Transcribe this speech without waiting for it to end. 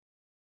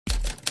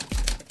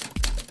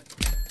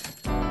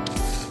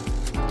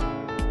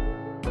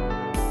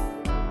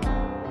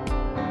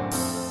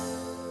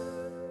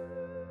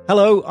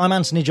Hello, I'm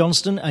Anthony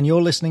Johnston, and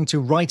you're listening to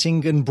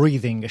Writing and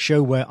Breathing, a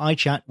show where I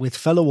chat with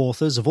fellow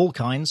authors of all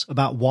kinds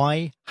about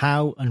why,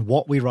 how, and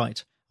what we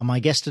write. And my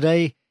guest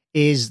today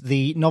is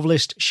the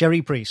novelist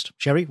Cherie Priest.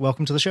 Cherie,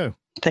 welcome to the show.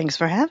 Thanks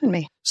for having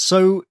me.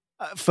 So,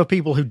 for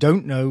people who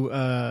don't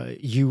know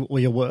you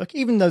or your work,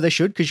 even though they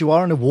should, because you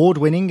are an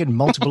award-winning and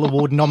multiple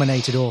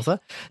award-nominated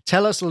author,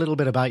 tell us a little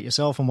bit about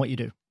yourself and what you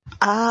do.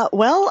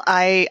 Well,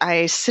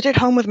 I sit at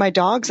home with my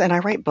dogs and I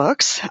write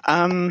books.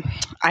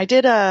 I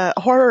did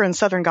horror and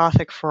Southern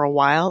Gothic for a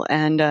while,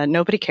 and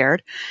nobody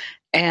cared.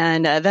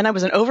 And then I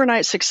was an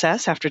overnight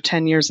success after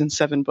 10 years and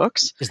 7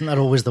 books. Isn't that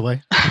always the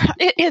way?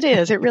 It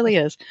is. It really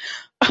is.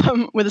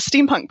 With a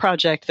steampunk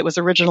project that was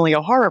originally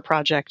a horror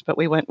project, but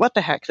we went, what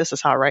the heck? This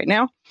is hot right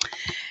now.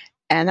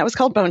 And that was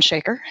called Bone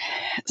Shaker.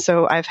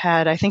 So I've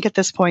had, I think at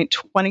this point,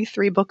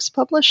 23 books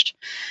published.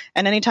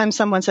 And anytime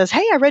someone says,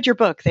 hey, I read your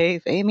book, they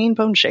mean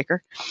Bone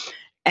Shaker.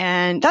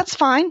 And that's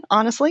fine,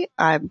 honestly.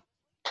 I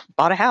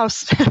bought a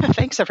house.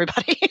 Thanks,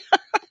 everybody.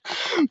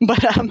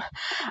 But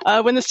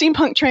when the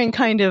steampunk train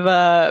kind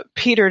of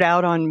petered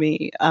out on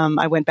me,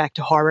 I went back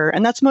to horror.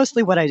 And that's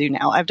mostly what I do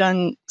now. I've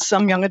done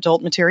some young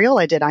adult material.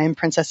 I did I Am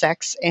Princess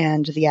X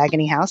and The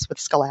Agony House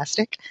with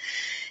Scholastic.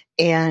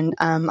 And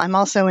I'm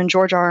also in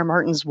George R.R.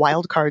 Martin's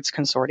Wild Cards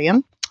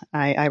Consortium.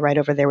 I write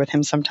over there with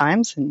him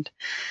sometimes. And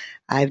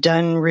I've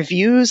done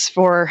reviews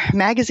for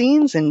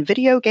magazines and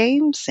video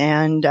games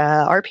and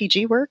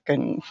RPG work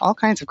and all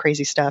kinds of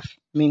crazy stuff.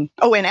 I mean,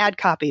 and ad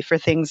copy for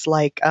things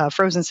like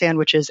frozen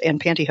sandwiches and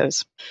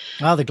pantyhose.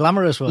 Wow, the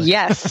glamorous one.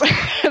 Yes,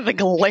 the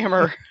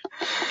glamour.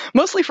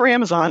 Mostly for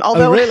Amazon.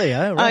 Although, really?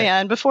 Oh, right. Yeah,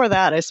 and before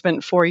that, I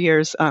spent 4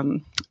 years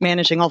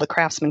managing all the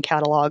Craftsman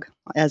catalog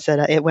as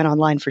it went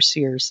online for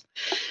Sears.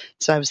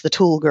 So I was the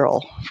tool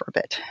girl for a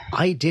bit.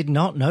 I did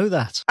not know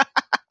that.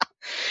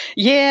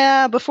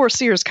 Yeah, before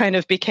Sears kind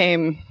of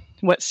became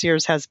what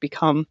Sears has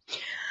become.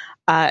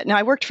 Now,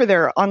 I worked for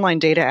their online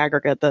data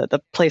aggregate,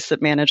 the place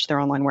that managed their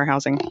online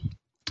warehousing.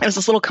 It was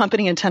this little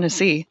company in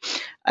Tennessee,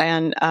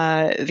 and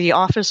the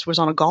office was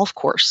on a golf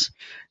course.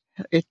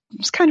 It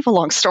was kind of a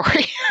long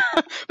story.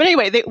 But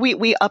anyway,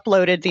 we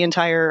uploaded the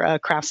entire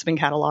Craftsman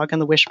catalog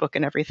and the wish book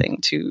and everything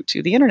to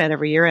the internet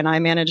every year. And I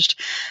managed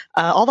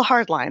all the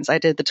hard lines. I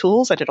did the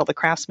tools. I did all the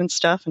Craftsman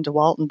stuff and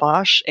DeWalt and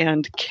Bosch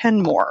and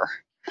Kenmore.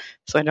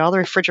 So I did all the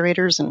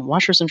refrigerators and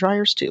washers and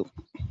dryers too.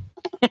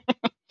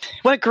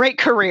 What a great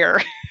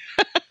career.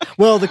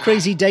 Well, the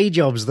crazy day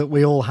jobs that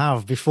we all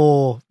have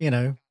before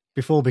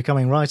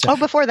becoming writer. Oh,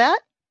 before that?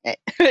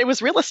 It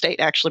was real estate,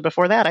 actually.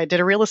 Before that, I did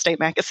a real estate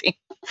magazine.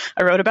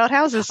 I wrote about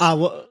houses.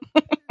 Well,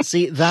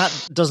 see,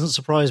 that doesn't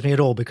surprise me at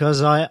all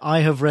because I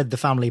have read The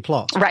Family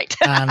Plot. Right.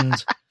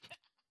 And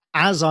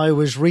as I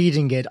was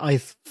reading it,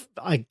 I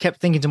kept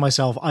thinking to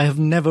myself, I have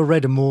never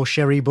read a more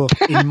Cherie book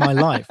in my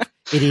life.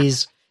 It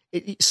is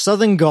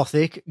Southern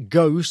Gothic,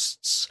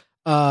 ghosts,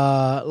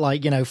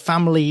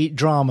 family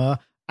drama,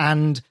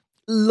 and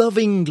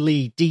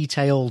lovingly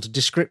detailed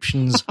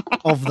descriptions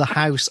of the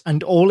house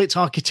and all its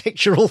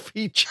architectural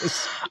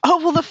features. Oh,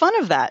 well, the fun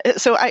of that.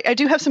 So I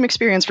do have some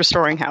experience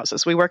restoring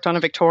houses. We worked on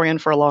a Victorian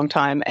for a long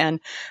time. And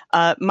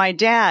my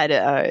dad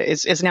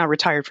is now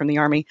retired from the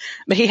Army,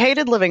 but he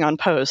hated living on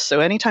post. So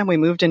anytime we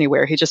moved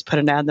anywhere, he just put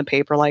an ad in the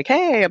paper like,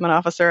 hey, I'm an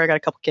officer. I got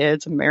a couple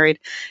kids. I'm married.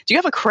 Do you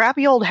have a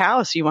crappy old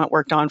house you want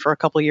worked on for a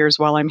couple of years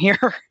while I'm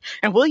here?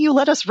 And will you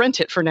let us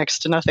rent it for next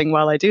to nothing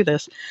while I do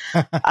this?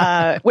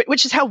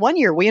 Which is how one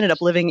year we ended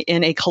up living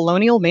in a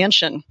colonial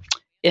mansion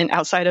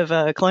outside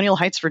of Colonial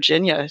Heights,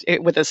 Virginia,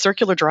 with a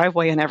circular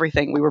driveway and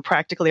everything. We were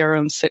practically our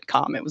own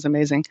sitcom. It was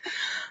amazing.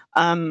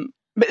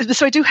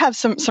 So I do have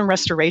some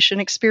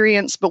restoration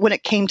experience, but when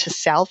it came to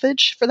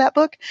salvage for that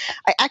book,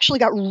 I actually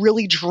got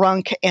really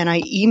drunk and I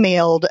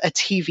emailed a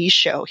TV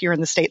show here in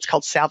the States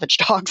called Salvage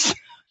Dogs.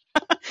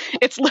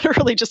 It's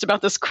literally just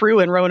about this crew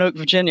in Roanoke,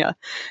 Virginia,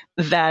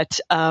 that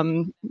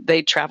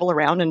they travel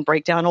around and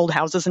break down old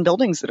houses and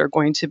buildings that are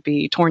going to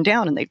be torn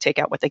down, and they take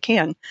out what they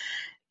can.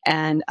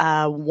 And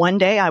one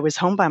day I was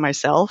home by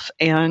myself,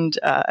 and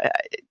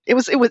it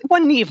was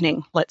one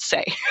evening, let's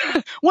say.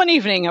 One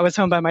evening I was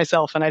home by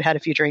myself, and I'd had a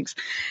few drinks.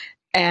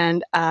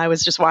 And I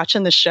was just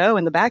watching the show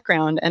in the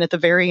background, and at the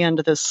very end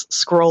of this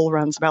scroll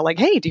runs about like,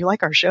 hey, do you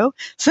like our show?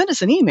 Send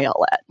us an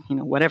email at,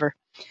 whatever.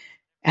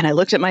 And I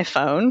looked at my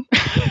phone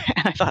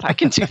and I thought, I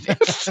can do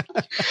this.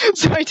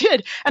 So I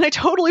did. And I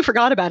totally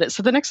forgot about it.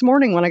 So the next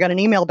morning when I got an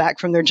email back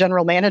from their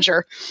general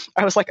manager,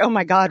 I was like, oh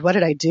my God, what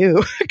did I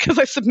do? Because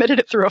I submitted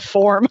it through a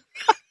form.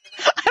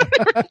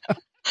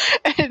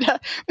 And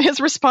his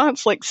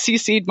response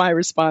CC'd my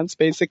response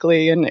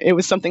basically. And it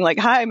was something like,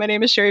 hi, my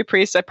name is Cherie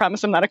Priest. I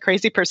promise I'm not a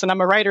crazy person. I'm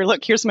a writer.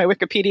 Look, here's my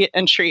Wikipedia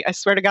entry. I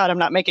swear to God, I'm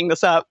not making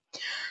this up.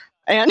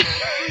 And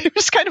it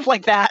was kind of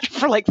like that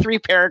for 3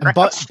 paragraphs.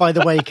 But by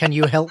the way, can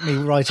you help me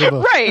write a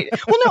book? Right.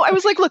 Well, no, I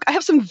was like, look, I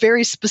have some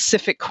very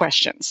specific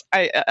questions.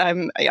 I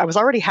was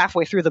already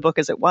halfway through the book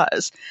as it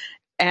was.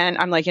 And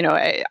I'm like,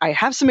 I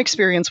have some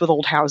experience with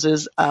old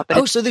houses.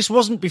 But so this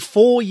wasn't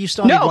before you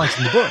started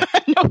writing the book?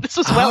 No, this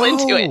was well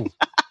into it.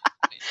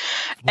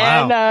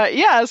 Wow.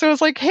 And so I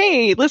was like,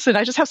 hey, listen,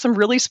 I just have some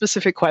really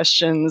specific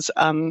questions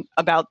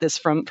about this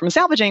from a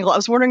salvage angle. I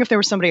was wondering if there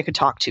was somebody I could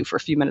talk to for a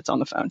few minutes on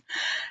the phone.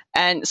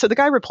 And so the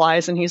guy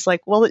replies and he's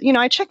like, well,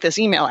 I check this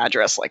email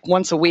address like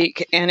once a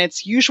week, and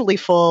it's usually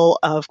full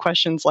of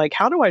questions like,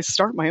 how do I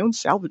start my own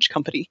salvage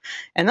company?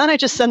 And then I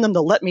just send them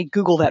the let me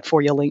Google that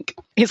for you link.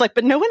 He's like,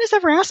 but no one has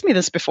ever asked me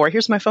this before.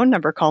 Here's my phone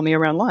number. Call me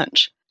around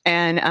lunch.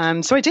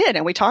 And so I did,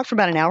 and we talked for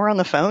about an hour on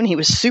the phone. He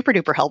was super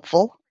duper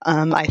helpful.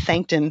 I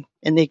thanked him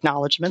in the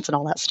acknowledgments and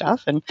all that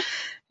stuff.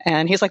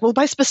 And he's like, well,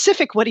 by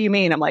specific, what do you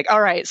mean? I'm like,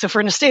 all right, so for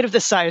an estate of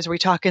this size, are we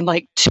talking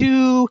like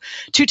two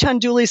 2-ton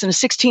dualies and a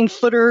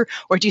 16-footer,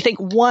 or do you think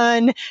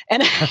one?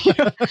 And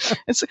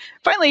so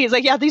finally, he's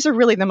like, yeah, these are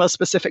really the most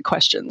specific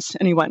questions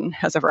anyone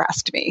has ever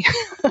asked me.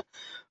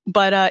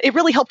 But it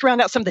really helped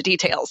round out some of the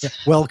details. Yeah.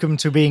 Welcome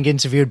to being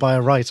interviewed by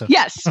a writer.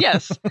 Yes.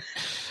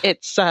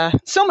 It's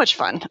so much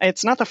fun.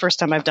 It's not the first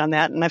time I've done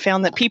that. And I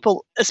found that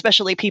people,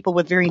 especially people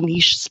with very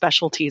niche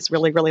specialties,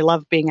 really, really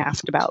love being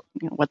asked about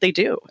what they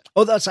do.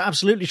 Oh, that's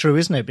absolutely true,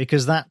 isn't it?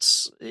 Because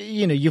that's,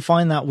 you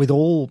find that with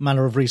all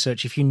manner of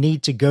research, if you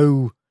need to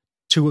go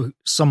to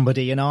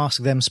somebody and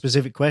ask them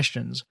specific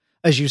questions,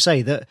 as you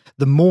say, that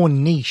the more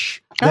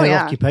niche their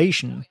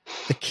occupation,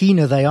 the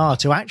keener they are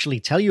to actually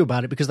tell you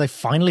about it, because they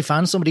finally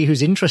found somebody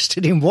who's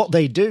interested in what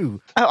they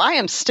do. Oh, I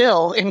am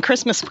still in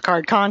Christmas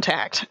card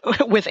contact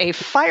with a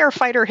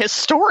firefighter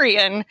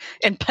historian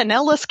in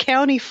Pinellas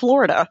County,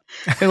 Florida,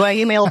 who I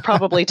emailed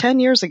probably 10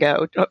 years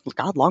ago. Oh,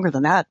 God, longer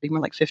than that, maybe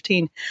more like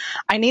 15.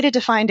 I needed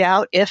to find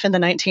out if in the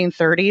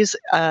 1930s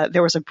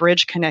there was a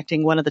bridge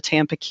connecting one of the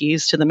Tampa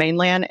Keys to the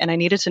mainland, and I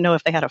needed to know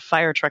if they had a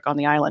fire truck on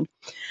the island.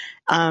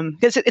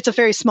 Because it's a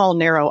very small,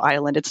 narrow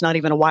island. It's not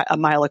even a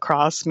mile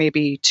across,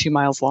 maybe 2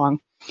 miles long.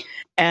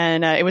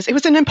 And it was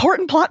an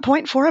important plot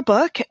point for a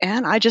book.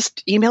 And I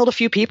just emailed a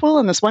few people.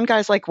 And this one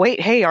guy's like, wait,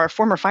 hey, our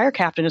former fire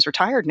captain is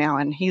retired now.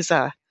 And he's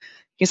a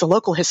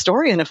local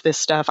historian of this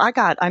stuff. I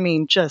got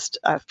just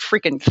a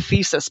freaking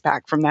thesis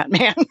back from that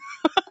man.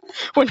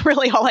 When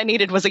really all I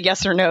needed was a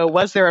yes or no.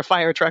 Was there a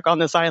fire truck on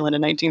this island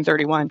in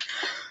 1931?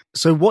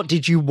 So what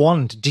did you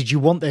want? Did you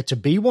want there to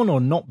be one or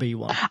not be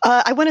one?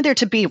 I wanted there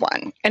to be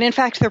one. And in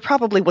fact, there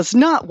probably was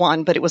not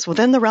one, but it was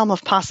within the realm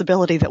of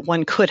possibility that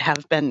one could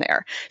have been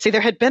there. See, there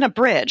had been a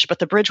bridge, but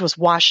the bridge was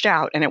washed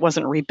out and it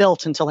wasn't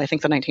rebuilt until I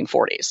think the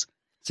 1940s.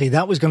 See,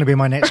 that was going to be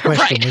my next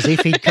question, Right. was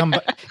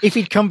if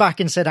he'd come back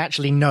and said,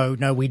 actually, no,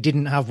 we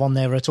didn't have one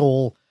there at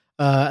all,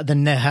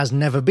 then there has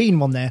never been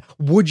one there,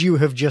 would you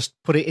have just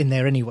put it in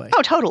there anyway?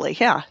 Oh, totally.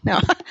 Yeah. No,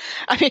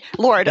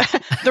 Lord,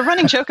 the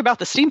running joke about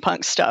the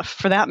steampunk stuff,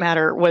 for that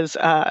matter, was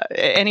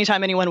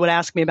anytime anyone would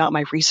ask me about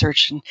my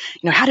research and,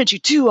 how did you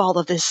do all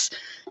of this?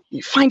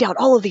 You find out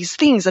all of these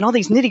things and all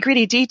these nitty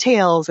gritty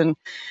details. And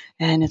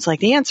it's like,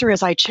 the answer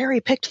is I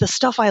cherry picked the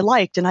stuff I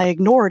liked and I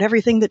ignored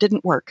everything that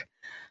didn't work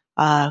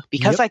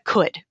because I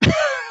could.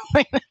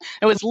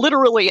 It was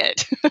literally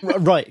it.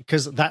 Right,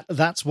 because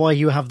that's why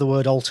you have the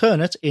word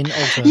alternate in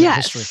alternate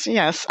history.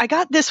 Yes. I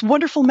got this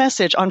wonderful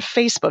message on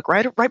Facebook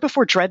right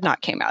before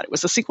Dreadnought came out. It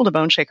was a sequel to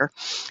Bone Shaker.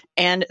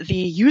 And the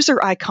user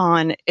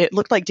icon, it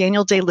looked like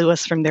Daniel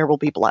Day-Lewis from There Will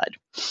Be Blood.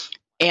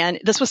 And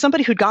this was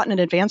somebody who'd gotten an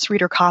advanced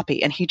reader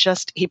copy. And he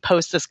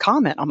posts this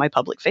comment on my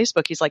public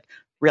Facebook. He's like,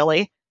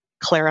 really?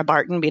 Clara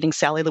Barton meeting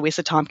Sally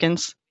Louisa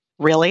Tompkins?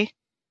 Really?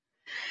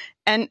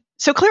 And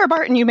so Clara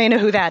Barton, you may know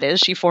who that is.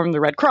 She formed the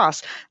Red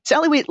Cross.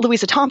 Sally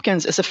Louisa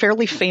Tompkins is a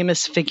fairly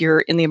famous figure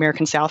in the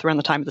American South around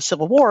the time of the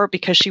Civil War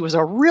because she was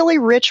a really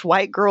rich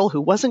white girl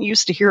who wasn't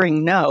used to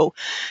hearing no.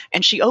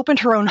 And she opened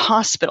her own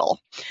hospital.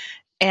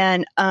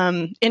 And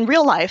in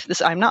real life,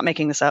 I'm not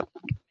making this up,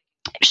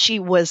 she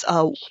was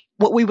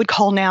what we would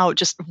call now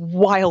just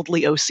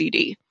wildly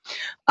OCD.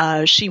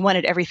 She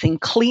wanted everything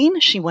clean.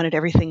 She wanted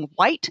everything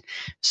white.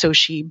 So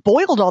she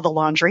boiled all the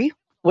laundry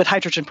with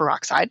hydrogen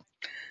peroxide,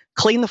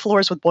 cleaned the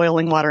floors with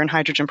boiling water and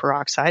hydrogen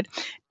peroxide.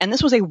 And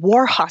this was a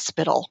war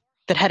hospital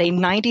that had a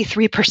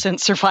 93%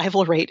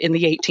 survival rate in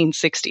the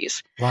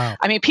 1860s. Wow.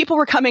 People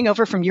were coming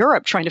over from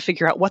Europe trying to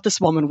figure out what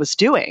this woman was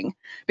doing,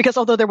 because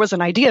although there was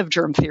an idea of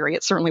germ theory,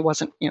 it certainly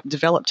wasn't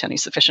developed to any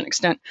sufficient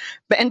extent.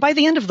 And by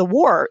the end of the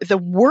war, the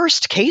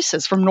worst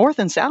cases from North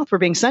and South were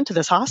being sent to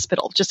this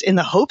hospital just in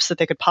the hopes that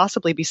they could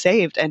possibly be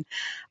saved. And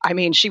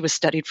she was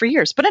studied for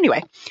years. But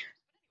anyway,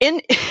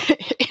 in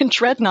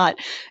Dreadnought,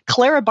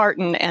 Clara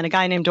Barton and a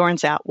guy named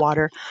Dorrance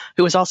Atwater,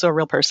 who was also a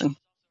real person,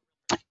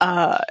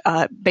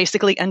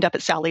 basically end up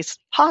at Sally's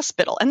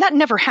hospital. And that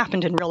never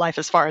happened in real life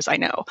as far as I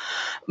know.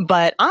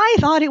 But I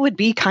thought it would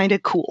be kind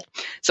of cool.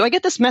 So I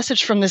get this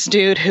message from this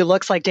dude who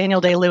looks like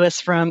Daniel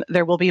Day-Lewis from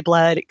There Will Be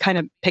Blood, kind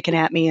of picking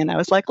at me. And I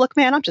was like, look,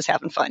 man, I'm just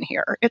having fun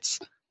here. It's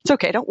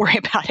okay. Don't worry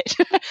about it.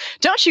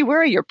 Don't you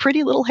worry your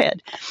pretty little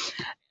head.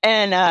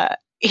 And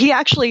he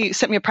actually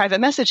sent me a private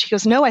message. He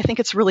goes, no, I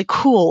think it's really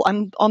cool.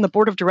 I'm on the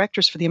board of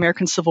directors for the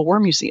American Civil War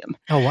Museum.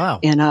 Oh,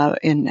 wow.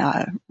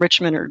 In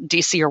Richmond or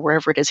DC or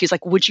wherever it is. He's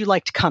like, would you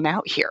like to come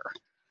out here?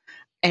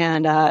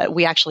 And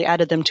we actually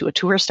added them to a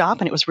tour stop,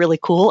 and it was really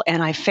cool.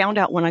 And I found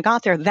out when I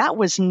got there, that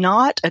was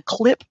not a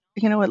clip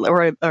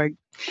or a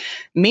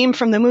meme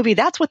from the movie.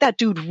 That's what that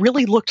dude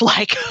really looked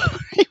like.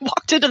 He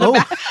walked into the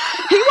back.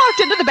 He walked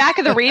into the back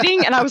of the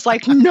reading, and I was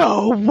like,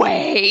 no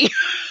way.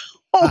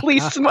 Holy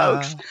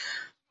smokes.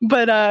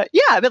 But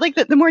but like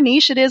the more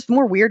niche it is, the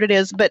more weird it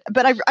is. But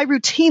I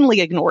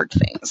routinely ignored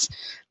things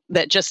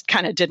that just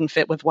kind of didn't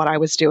fit with what I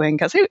was doing,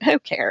 because who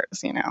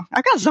cares?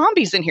 I got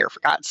zombies in here, for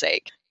God's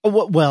sake.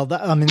 Well,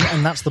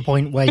 and that's the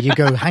point where you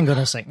go, hang on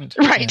a second.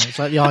 Right. It's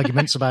like the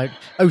arguments about,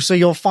 so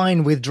you're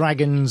fine with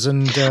dragons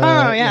and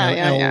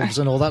elves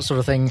and all that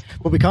sort of thing,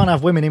 but we can't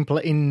have women in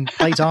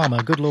plate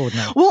armor. Good Lord,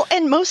 no. Well,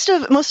 and most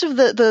of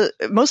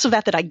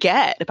that I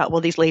get about,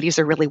 well, these ladies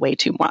are really way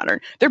too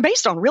modern. They're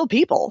based on real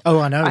people. Oh,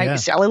 I know.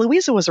 Sally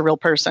Louisa was a real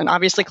person.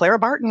 Obviously, Clara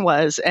Barton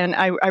was. And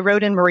I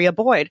wrote in Maria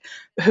Boyd,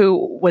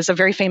 who was a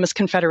very famous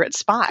Confederate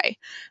spy,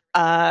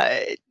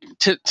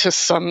 to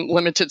some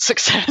limited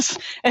success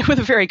and with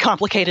a very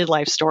complicated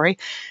life story.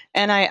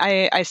 And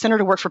I sent her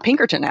to work for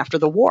Pinkerton after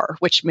the war,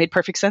 which made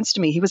perfect sense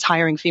to me. He was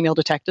hiring female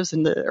detectives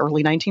in the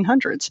early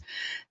 1900s.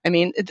 I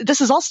mean,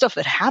 this is all stuff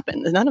that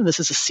happened. None of this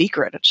is a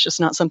secret. It's just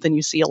not something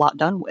you see a lot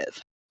done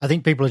with. I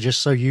think people are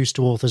just so used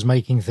to authors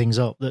making things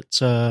up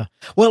that,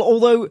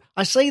 although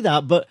I say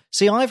that, but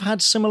see, I've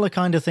had similar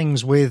kind of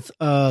things with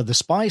the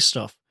spy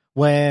stuff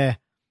where,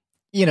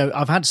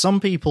 I've had some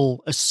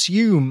people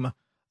assume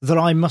that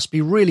I must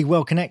be really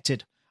well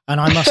connected and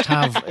I must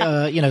have,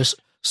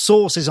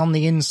 sources on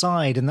the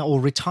inside or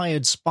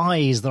retired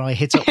spies that I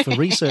hit up for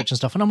research and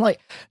stuff. And I'm like,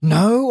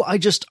 no,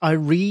 I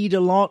read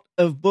a lot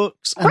of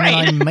books and then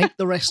I make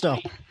the rest up.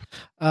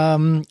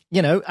 And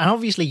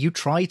obviously you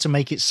try to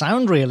make it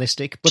sound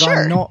realistic, but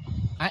sure. I'm not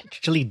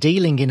actually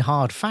dealing in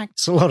hard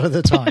facts a lot of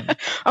the time.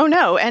 Oh,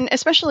 no. And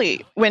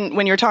especially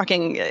when you're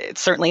talking,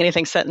 certainly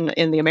anything set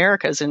in the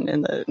Americas in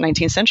the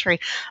 19th century,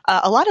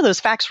 a lot of those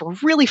facts were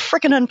really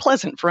freaking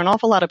unpleasant for an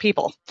awful lot of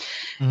people.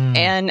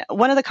 And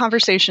one of the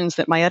conversations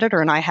that my editor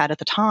and I had at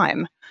the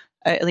time,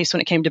 at least when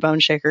it came to Bone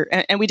Shaker,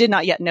 and we did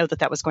not yet know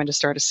that was going to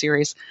start a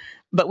series,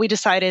 but we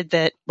decided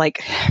that,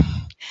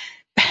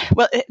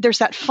 well, there's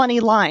that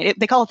funny line.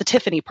 They call it the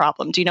Tiffany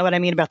problem. Do you know what I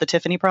mean about the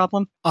Tiffany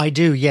problem? I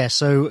do, yes.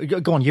 So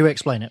go on, you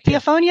explain it.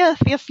 Theophonia,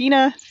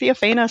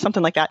 Theophana,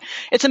 something like that.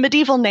 It's a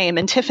medieval name,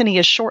 and Tiffany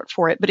is short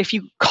for it. But if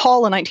you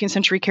call a 19th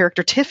century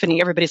character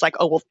Tiffany, everybody's like,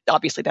 oh, well,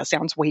 obviously that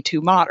sounds way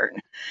too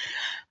modern.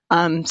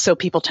 So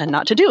people tend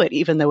not to do it,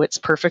 even though it's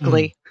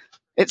perfectly,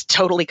 it's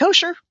totally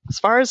kosher as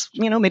far as,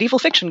 medieval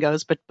fiction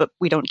goes, but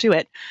we don't do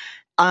it.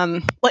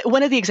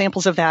 One of the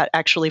examples of that,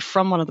 actually,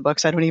 from one of the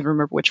books, I don't even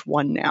remember which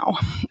one now.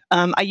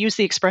 I use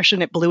the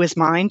expression, it blew his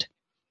mind.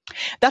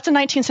 That's a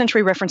 19th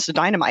century reference to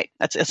dynamite.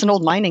 It's an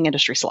old mining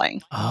industry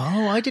slang.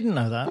 Oh, I didn't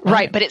know that.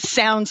 Right, but it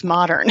sounds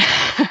modern.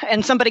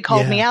 And somebody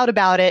called me out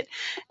about it.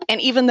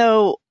 And even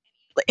though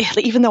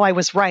I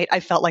was right, I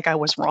felt like I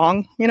was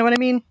wrong. You know what I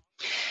mean?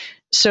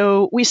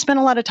 So we spent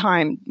a lot of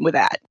time with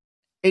that.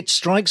 It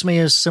strikes me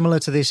as similar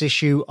to this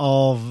issue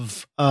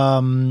of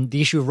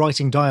the issue of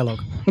writing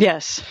dialogue.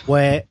 Yes.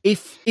 Where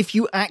if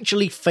you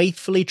actually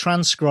faithfully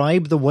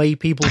transcribe the way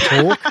people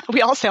talk...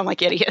 we all sound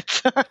like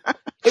idiots.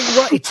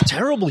 It's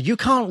terrible. You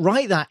can't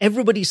write that.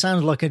 Everybody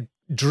sounds like a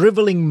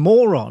driveling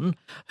moron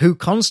who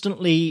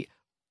constantly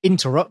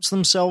interrupts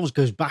themselves,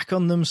 goes back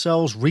on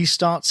themselves,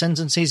 restarts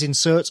sentences,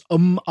 inserts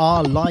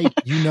like,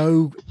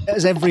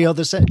 as every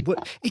other sentence.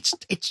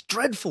 It's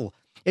dreadful.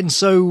 And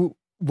so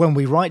when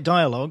we write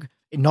dialogue...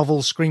 in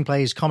novels,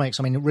 screenplays, comics,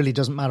 it really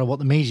doesn't matter what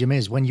the medium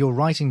is. When you're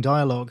writing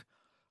dialogue,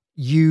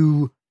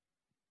 you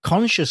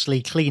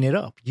consciously clean it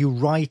up. You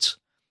write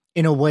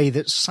in a way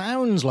that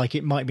sounds like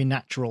it might be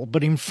natural,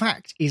 but in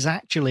fact is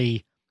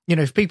actually,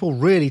 if people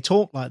really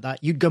talk like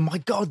that, you'd go, my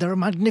God, they're a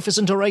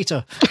magnificent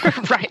orator.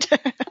 Right.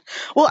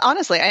 Well,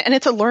 honestly, and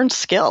it's a learned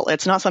skill.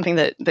 It's not something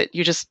that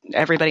you just,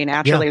 everybody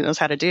naturally knows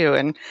how to do.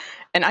 And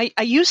I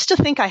used to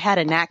think I had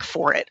a knack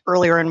for it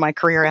earlier in my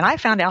career, and I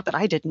found out that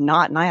I did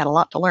not, and I had a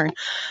lot to learn.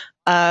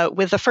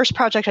 With the first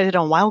project I did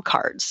on wild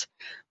cards.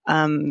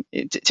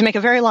 To make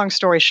a very long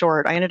story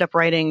short, I ended up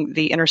writing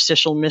the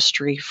interstitial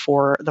mystery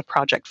for the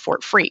project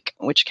Fort Freak,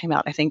 which came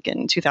out, I think,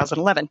 in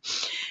 2011.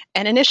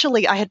 And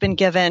initially, I had been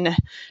given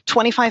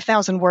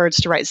 25,000 words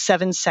to write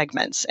 7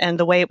 segments. And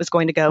the way it was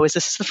going to go is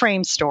this is the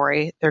frame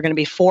story. There are going to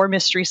be 4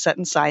 mysteries set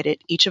inside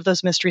it. Each of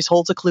those mysteries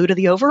holds a clue to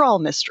the overall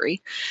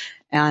mystery.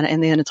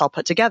 And then it's all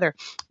put together.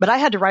 But I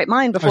had to write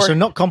mine before. Oh, so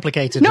not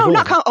complicated. No,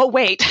 at all. Oh,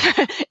 wait.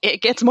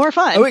 It gets more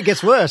fun. Oh, it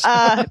gets worse.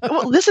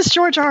 Well, this is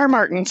George R. R.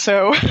 Martin.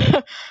 So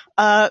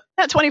that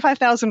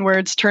 25,000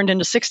 words turned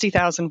into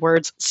 60,000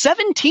 words,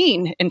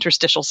 17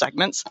 interstitial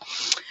segments.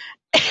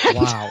 And,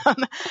 wow.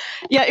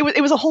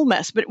 It was a whole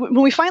mess. But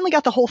when we finally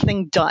got the whole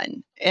thing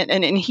done,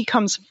 and he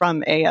comes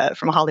from a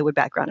Hollywood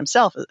background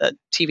himself, a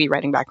TV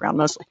writing background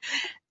mostly.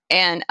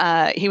 And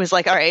he was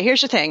like, all right,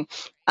 here's your thing.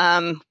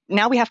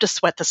 Now we have to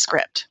sweat the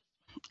script.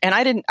 And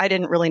I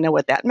didn't really know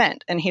what that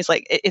meant. And he's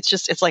like,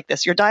 it's like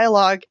this. Your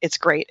dialogue, it's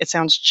great. It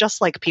sounds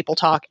just like people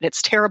talk. And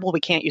it's terrible. We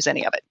can't use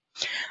any of it.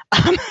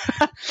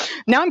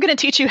 Now I'm going to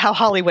teach you how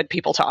Hollywood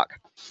people talk.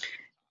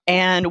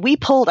 And we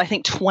pulled, I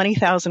think,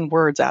 20,000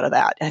 words out of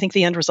that. I think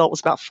the end result was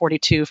about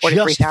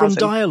 43,000. Just from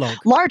dialogue?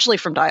 Largely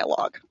from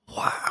dialogue.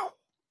 Wow.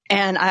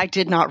 And I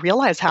did not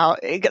realize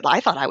I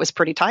thought I was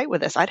pretty tight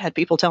with this. I'd had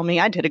people tell me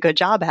I did a good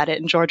job at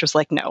it. And George was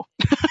like, no,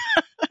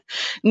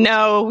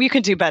 no, you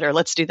can do better.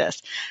 Let's do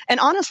this. And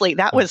honestly,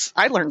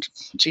 I learned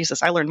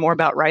more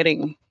about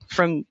writing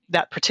from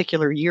that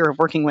particular year of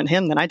working with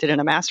him than I did in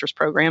a master's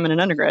program and an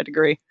undergrad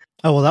degree.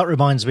 Oh, well, that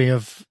reminds me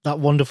of that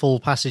wonderful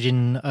passage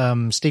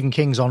in Stephen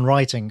King's On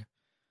Writing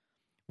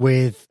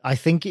with, I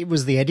think it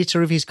was the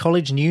editor of his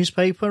college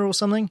newspaper or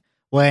something,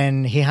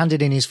 when he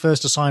handed in his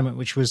first assignment,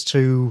 which was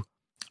to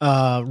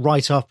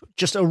write up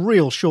just a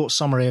real short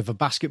summary of a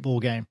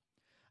basketball game.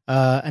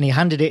 And he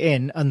handed it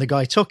in, and the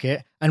guy took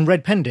it and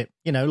red penned it,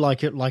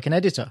 like an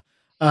editor,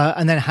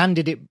 and then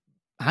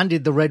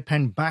handed the red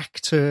pen back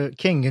to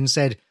King and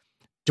said,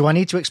 "Do I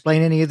need to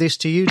explain any of this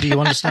to you? Do you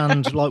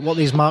understand like what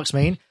these marks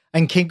mean?"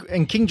 And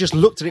King just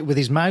looked at it with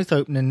his mouth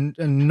open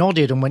and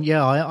nodded and went,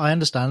 "Yeah, I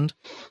understand."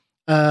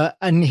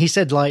 And he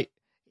said, like,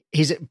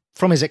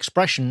 from his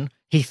expression,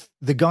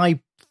 the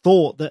guy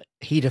thought that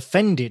he'd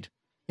offended.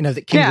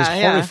 That King was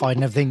horrified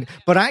and everything.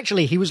 But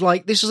actually, he was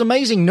like, "This is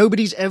amazing.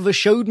 Nobody's ever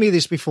showed me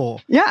this before."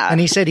 Yeah. And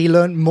he said he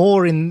learned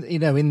more in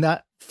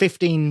that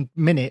 15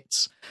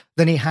 minutes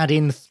than he had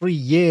in 3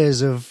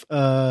 years of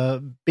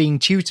being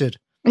tutored.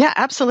 Yeah,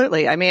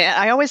 absolutely. I mean,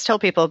 I always tell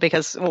people,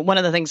 because one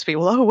of the things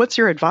people, "Oh, what's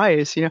your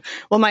advice?"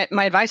 Well, my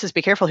advice is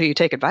be careful who you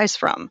take advice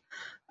from.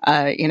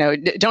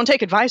 Don't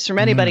take advice from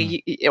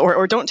anybody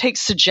or don't take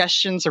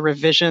suggestions or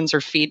revisions or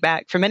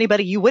feedback from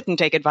anybody you wouldn't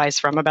take advice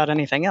from about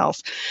anything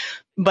else.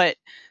 But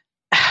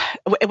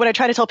what I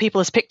try to tell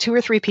people is pick 2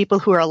 or 3 people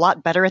who are a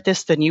lot better at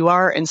this than you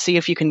are and see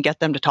if you can get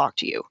them to talk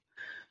to you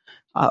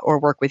or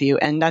work with you.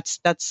 And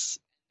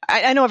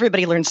I know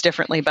everybody learns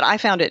differently, but I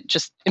found it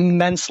just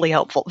immensely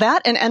helpful.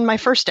 That and my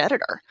first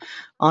editor,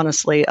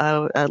 honestly,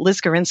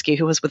 Liz Gorinsky,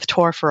 who was with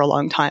Tor for a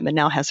long time and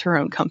now has her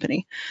own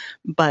company.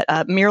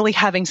 But merely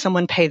having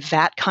someone pay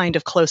that kind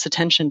of close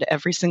attention to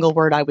every single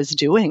word I was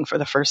doing for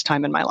the first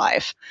time in my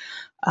life,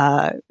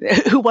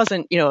 who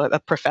wasn't, a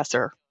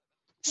professor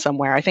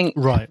somewhere. I think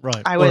right.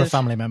 I or was a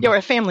family member. You're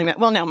a family member.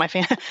 Well, no, my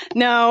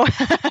no.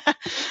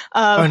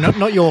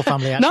 Not your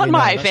family. Actually, not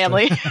my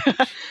family.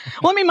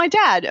 Well, I mean, my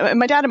dad and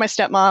my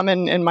stepmom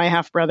and my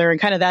half brother and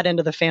kind of that end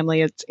of the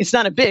family. It's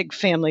not a big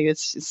family.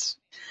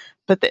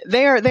 But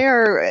they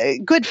are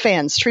good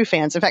fans, true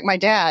fans. In fact, my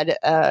dad,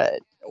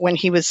 when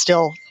he was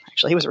still.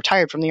 Actually, he was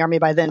retired from the Army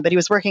by then, but he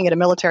was working at a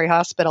military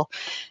hospital.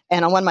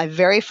 And on one of my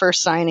very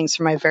first signings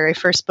for my very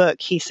first book,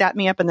 he sat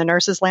me up in the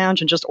nurse's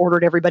lounge and just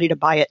ordered everybody to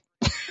buy it.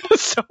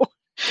 So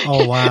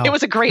oh, wow. It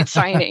was a great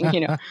signing,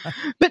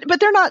 But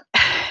they're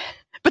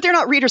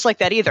not readers like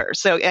that either.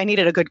 So I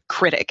needed a good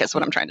critic, is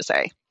what I'm trying to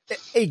say.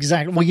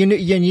 Exactly. Well, you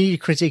need a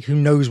critic who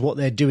knows what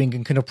they're doing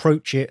and can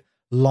approach it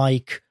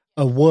like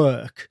a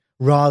work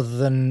rather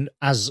than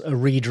as a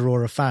reader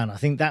or a fan. I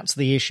think that's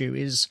the issue.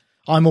 Is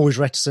I'm always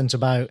reticent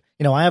about,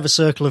 I have a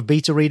circle of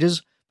beta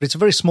readers, but it's a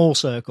very small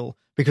circle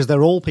because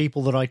they're all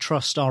people that I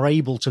trust are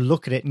able to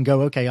look at it and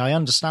go, okay, I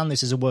understand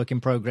this is a work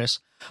in progress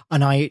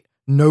and I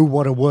know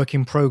what a work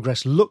in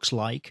progress looks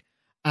like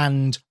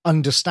and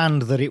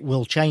understand that it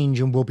will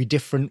change and will be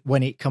different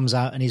when it comes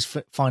out and is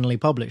finally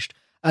published.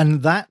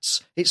 And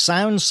it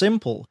sounds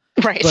simple,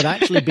 right? But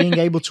actually being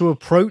able to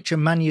approach a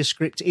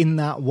manuscript in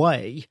that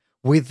way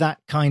with that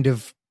kind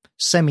of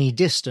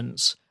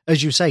semi-distance,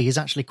 as you say, is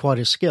actually quite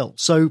a skill.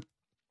 So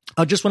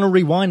I just want to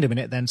rewind a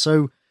minute then.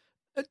 So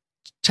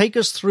take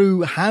us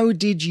through, how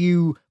did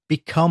you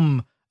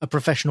become a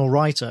professional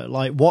writer?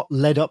 Like, what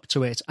led up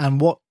to it and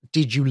what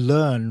did you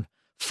learn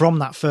from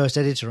that first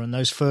editor and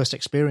those first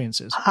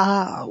experiences?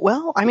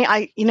 Well, I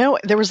mean,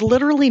 there was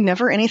literally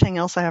never anything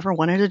else I ever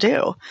wanted to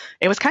do.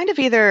 It was kind of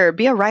either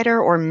be a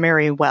writer or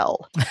marry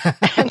well.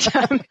 And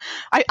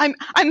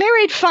I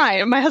married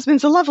fine. My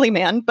husband's a lovely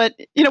man, but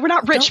we're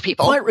not rich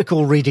people. I quite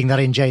recall reading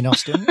that in Jane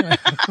Austen.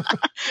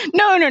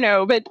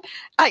 No. But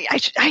I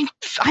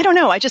don't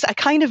know. I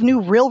kind of knew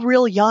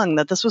real young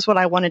that this was what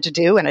I wanted to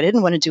do, and I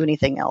didn't want to do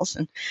anything else.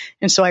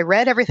 And so I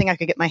read everything I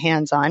could get my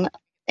hands on.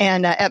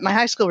 And at my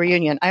high school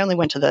reunion, I only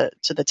went to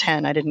the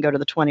 10. I didn't go to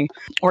the 20,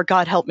 or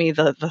God help me,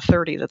 the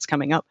 30 that's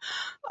coming up.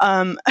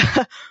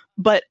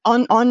 But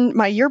on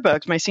my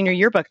yearbook, my senior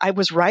yearbook, I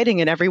was writing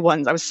in I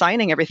was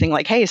signing everything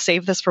like, "Hey,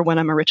 save this for when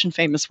I'm a rich and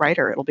famous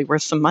writer. It'll be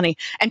worth some money."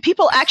 And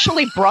people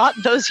actually brought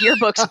those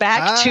yearbooks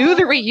back to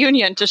the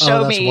reunion to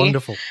show me.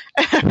 Wonderful.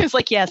 I was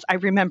like, "Yes, I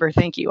remember.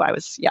 Thank you."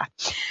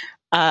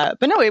 But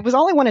no, it was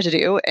all I wanted to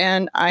do.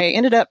 And I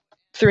ended up,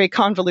 through a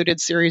convoluted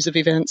series of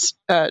events,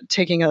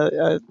 taking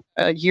a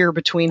year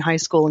between high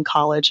school and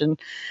college. And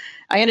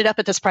I ended up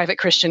at this private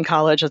Christian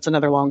college. That's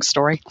another long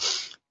story.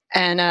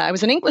 And I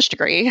was an English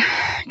degree,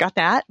 got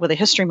that with a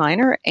history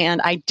minor,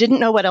 and I didn't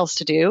know what else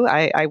to do.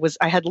 I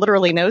had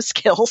literally no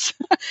skills.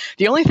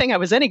 The only thing I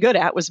was any good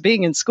at was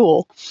being in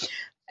school.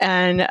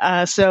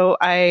 And so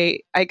I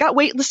got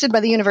waitlisted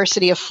by the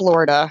University of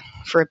Florida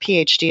for a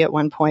PhD at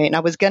one point, and I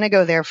was going to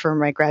go there for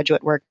my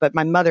graduate work, but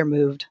my mother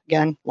moved.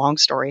 Again, long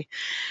story.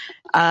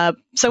 So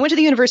I went to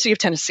the University of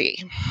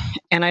Tennessee,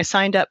 and I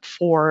signed up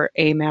for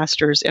a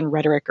master's in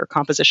rhetoric or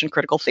composition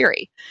critical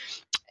theory.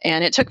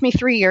 And it took me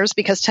 3 years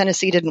because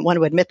Tennessee didn't want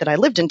to admit that I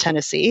lived in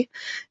Tennessee.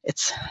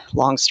 It's a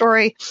long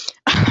story,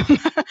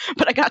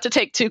 but I got to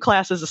take 2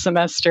 classes a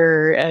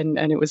semester, and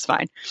it was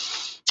fine.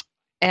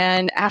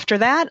 And after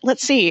that,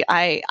 let's see,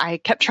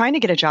 I kept trying to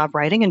get a job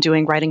writing and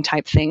doing writing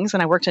type things,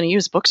 and I worked in a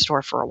used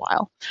bookstore for a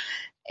while.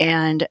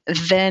 And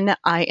then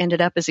I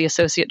ended up as the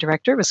associate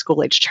director of a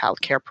school-age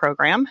childcare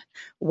program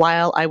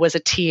while I was a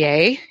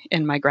TA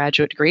in my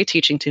graduate degree,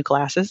 teaching 2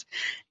 classes,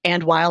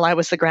 and while I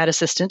was the grad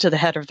assistant to the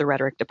head of the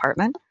rhetoric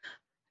department.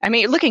 I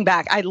mean, looking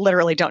back, I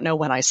literally don't know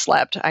when I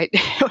slept. I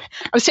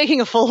was taking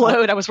a full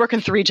load. I was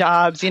working 3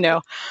 jobs,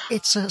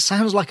 It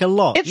sounds like a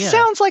lot. It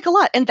sounds like a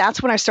lot. And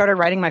that's when I started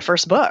writing my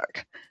first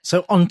book.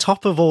 So on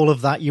top of all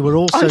of that, you were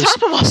also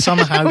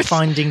somehow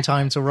finding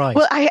time to write.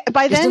 Well,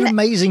 by then, isn't it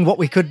amazing what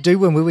we could do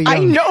when we were young? I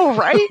know,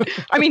 right?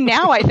 I mean,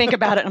 now I think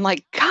about it, and I'm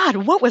like, God,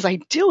 what was I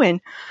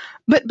doing?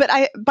 But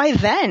by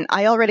then,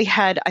 I already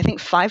had, I think,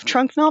 5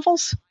 trunk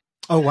novels.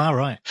 Oh, wow,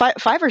 right.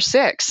 5 or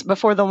 6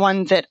 before the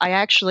one that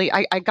I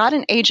got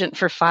an agent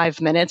for 5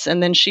 minutes,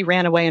 and then she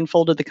ran away and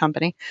folded the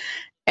company.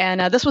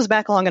 And this was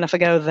back long enough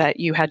ago that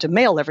you had to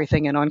mail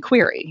everything in on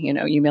query.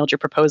 You mailed your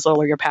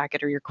proposal or your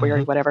packet or your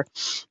query, whatever,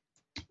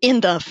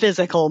 in the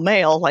physical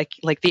mail,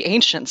 like the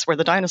ancients where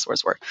the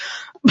dinosaurs were.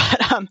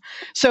 But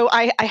so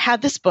I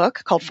had this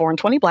book called 4 and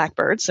 20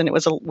 Blackbirds, and it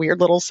was a weird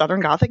little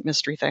Southern Gothic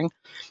mystery thing.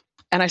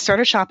 And I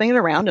started shopping it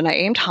around, and I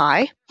aimed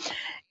high,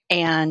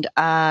 and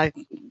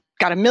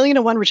got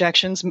 1,000,001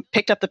 rejections,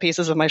 picked up the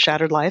pieces of my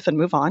shattered life and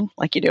move on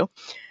like you do.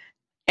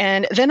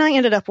 And then I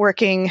ended up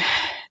working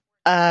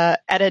at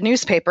a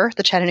newspaper,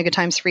 the Chattanooga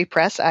Times Free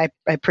Press. I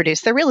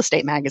produced their real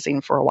estate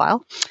magazine for a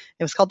while.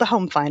 It was called The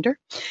Home Finder.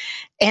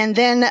 And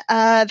then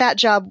that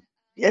job,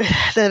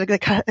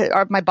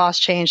 my boss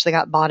changed. They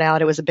got bought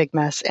out. It was a big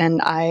mess.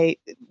 And I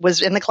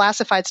was in the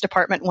classifieds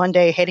department one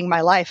day hating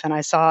my life, and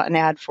I saw an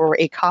ad for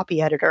a copy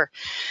editor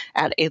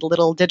at a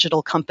little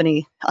digital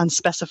company,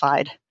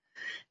 unspecified.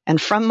 And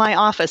from my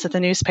office at the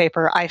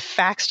newspaper, I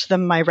faxed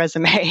them my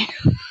resume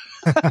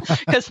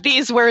because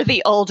these were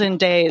the olden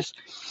days.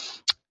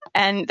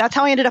 And that's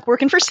how I ended up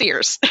working for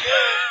Sears.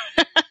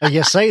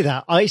 You say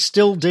that. I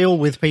still deal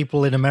with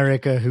people in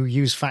America who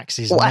use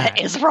faxes.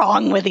 What is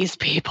wrong with these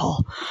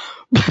people?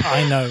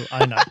 I know.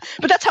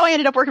 But that's how I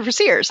ended up working for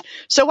Sears.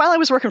 So while I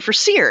was working for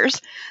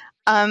Sears,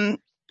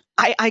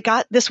 I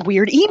got this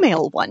weird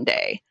email one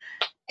day.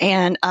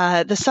 And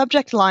the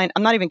subject line,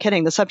 I'm not even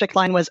kidding, the subject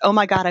line was, "Oh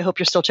my God, I hope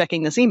you're still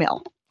checking this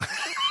email."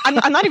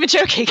 I'm not even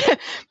joking.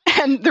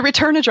 And the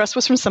return address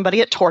was from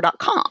somebody at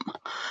Tor.com.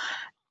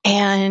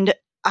 And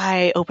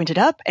I opened it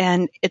up,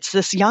 and it's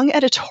this young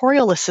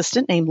editorial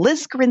assistant named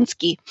Liz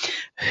Grinsky,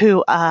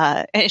 who,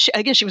 and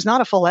she was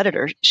not a full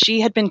editor.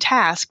 She had been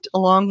tasked,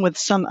 along with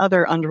some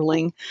other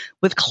underling,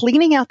 with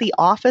cleaning out the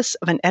office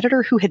of an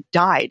editor who had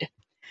died.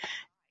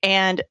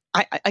 And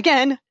I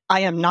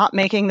am not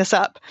making this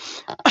up.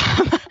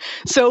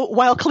 So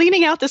while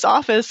cleaning out this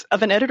office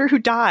of an editor who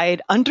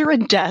died, under a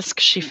desk,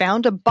 she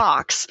found a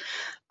box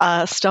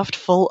stuffed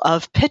full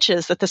of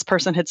pitches that this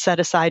person had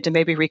set aside to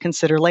maybe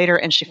reconsider later,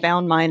 and she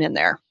found mine in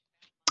there.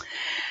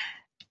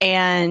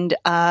 And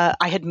I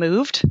had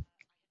moved,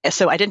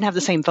 so I didn't have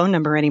the same phone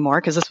number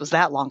anymore because this was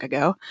that long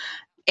ago.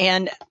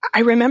 And I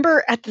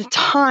remember at the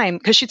time,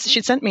 because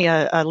she'd sent me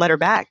a letter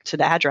back to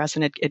the address,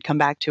 and it'd come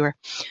back to her.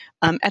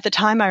 At the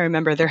time, I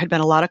remember there had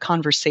been a lot of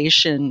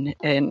conversation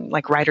in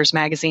like writers'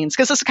 magazines,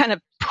 because this is kind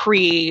of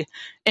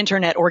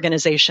pre-internet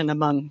organization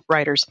among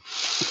writers.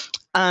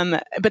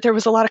 But there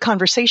was a lot of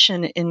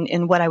conversation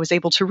in what I was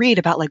able to read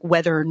about like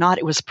whether or not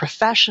it was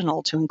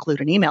professional to include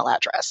an email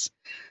address.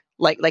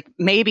 Like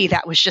maybe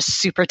that was just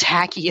super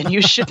tacky and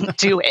you shouldn't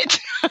do it.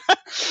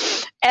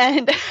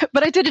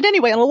 But I did it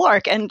anyway on a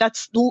lark, and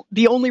that's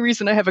the only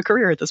reason I have a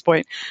career at this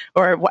point,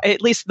 or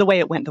at least the way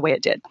it went, the way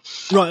it did.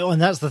 Right,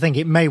 and that's the thing.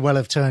 It may well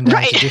have turned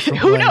out a different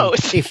Who way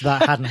knows? if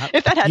that hadn't happened.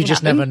 If that hadn't you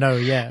just happened. never know,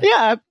 yeah.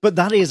 Yeah. But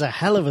that is a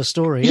hell of a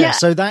story. Yeah.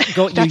 So that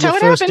got you That's your how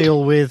it first happened.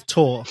 deal with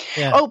Tor.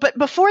 Yeah. Oh, but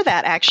before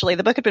that, actually,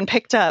 the book had been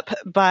picked up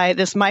by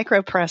this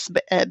micro press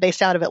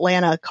based out of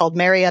Atlanta called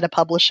Marietta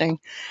Publishing.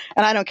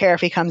 And I don't care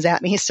if he comes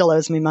at me. He still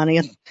owes me money.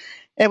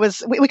 It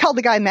was, we called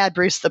the guy Mad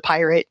Bruce the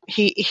Pirate.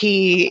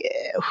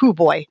 Hoo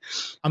boy.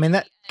 I mean,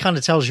 that kind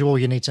of tells you all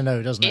you need to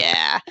know, doesn't it?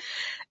 Yeah.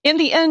 In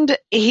the end,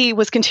 he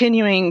was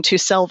continuing to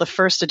sell the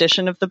first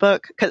edition of the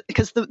book,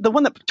 because the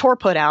one that Tor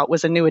put out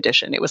was a new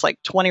edition. It was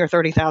like 20 or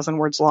 30,000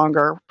 words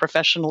longer,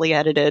 professionally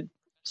edited,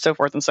 so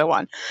forth and so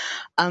on.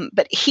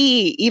 But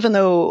he, even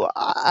though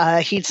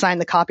he'd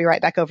signed the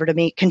copyright back over to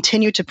me,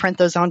 continued to print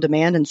those on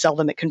demand and sell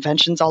them at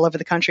conventions all over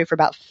the country for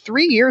about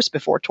 3 years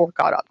before Tor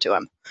caught up to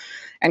him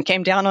and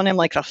came down on him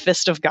like the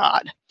fist of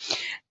God.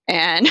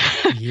 And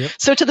Yep.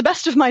 so to the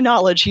best of my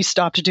knowledge, he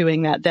stopped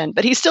doing that then,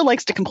 but he still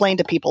likes to complain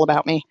to people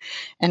about me.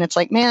 And it's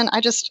like, man, I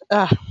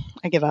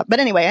give up. But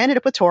anyway, I ended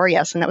up with Tor,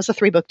 yes, and that was a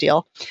 3-book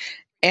deal.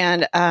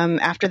 And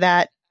after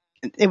that,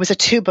 it was a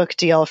 2-book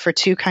deal for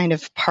 2 kind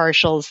of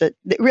partials that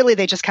really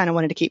they just kind of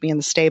wanted to keep me in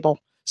the stable.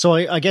 So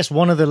I guess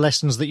one of the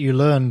lessons that you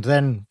learned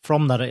then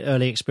from that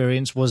early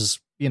experience was,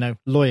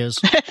 lawyers.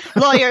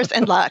 Lawyers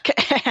and luck.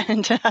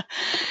 And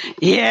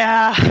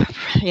yeah,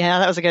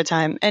 that was a good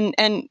time. And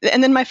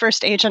then my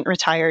first agent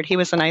retired. He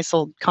was a nice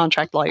old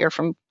contract lawyer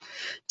from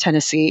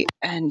Tennessee.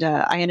 And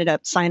I ended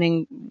up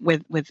signing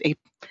with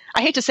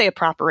I hate to say a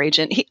proper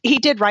agent. He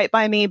did write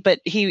by me, but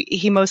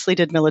he mostly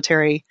did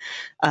military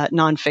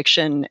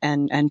nonfiction,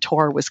 and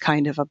Tor was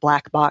kind of a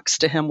black box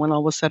to him when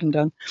all was said and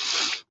done.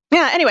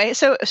 Yeah, anyway,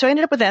 so I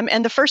ended up with them,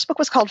 and the first book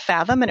was called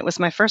Fathom, and it was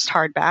my first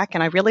hardback,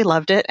 and I really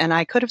loved it, and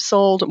I could have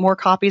sold more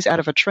copies out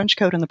of a trench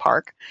coat in the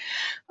park.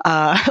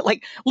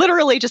 Like,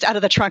 literally just out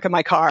of the trunk of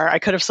my car, I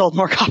could have sold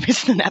more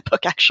copies than that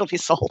book actually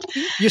sold.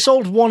 You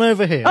sold one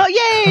over here. Oh,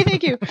 yay,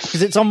 thank you.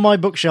 Because it's on my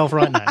bookshelf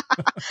right now.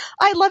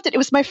 I loved it. It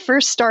was my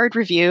first starred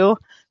review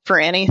for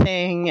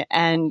anything,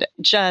 and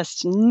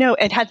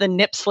it had the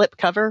nip slip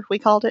cover, we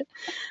called it.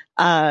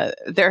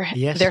 There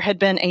had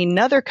been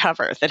another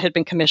cover that had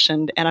been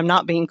commissioned, and I'm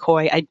not being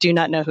coy. I do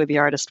not know who the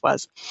artist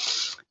was,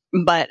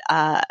 but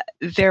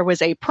there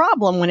was a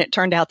problem when it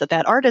turned out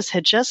that artist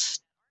had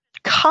just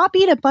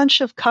copied a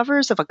bunch of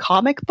covers of a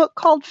comic book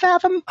called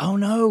Fathom. Oh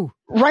no.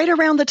 Right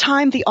around the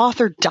time the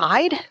author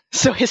died.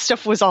 So his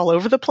stuff was all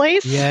over the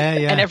place. Yeah.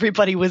 And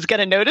everybody was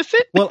going to notice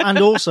it. Well, and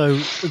also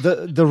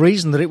the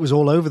reason that it was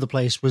all over the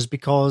place was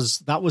because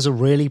that was a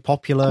really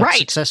popular,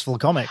 successful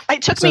comic.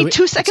 It took me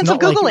 2 seconds of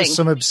Googling. Like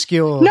some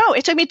obscure... No,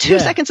 it took me 2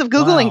 seconds of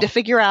Googling to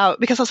figure out,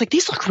 because I was like,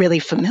 these look really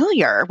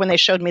familiar when they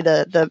showed me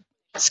the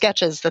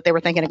sketches that they were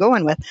thinking of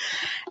going with.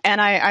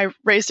 And I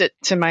raised it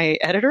to my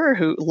editor,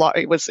 who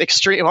was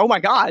extreme. Oh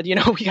my God,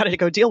 we got to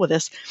go deal with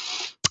this.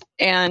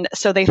 And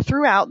so they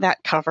threw out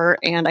that cover,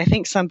 and I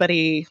think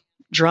somebody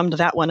drummed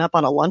that one up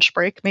on a lunch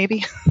break,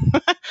 maybe.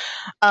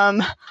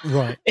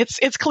 Right.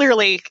 It's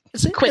clearly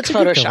quick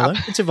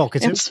Photoshop. It's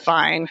evocative. It's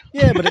fine.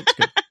 Yeah, but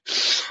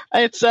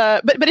it's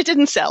good. But it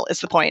didn't sell, is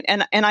the point.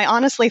 And I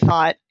honestly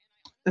thought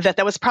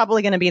that was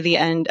probably going to be the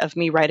end of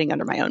me writing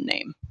under my own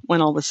name when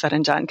all was said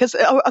and done. Because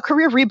a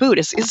career reboot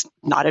is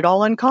not at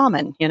all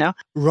uncommon,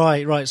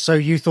 Right. So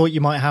you thought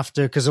you might have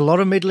to, because a lot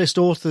of mid-list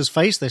authors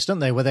face this, don't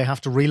they, where they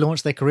have to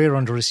relaunch their career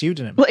under a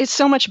pseudonym. Well, it's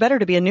so much better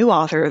to be a new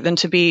author than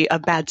to be a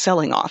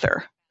bad-selling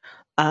author.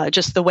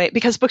 Just the way,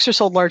 because books are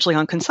sold largely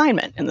on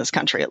consignment in this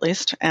country, at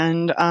least.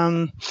 And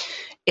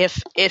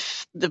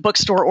if the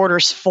bookstore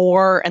orders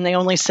 4 and they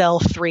only sell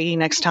 3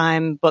 next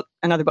time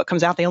another book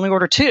comes out, they only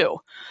order 2.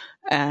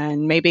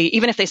 And maybe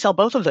even if they sell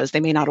both of those, they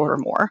may not order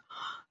more.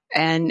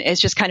 And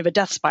it's just kind of a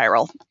death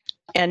spiral.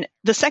 And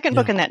the second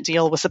book in that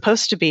deal was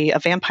supposed to be a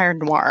vampire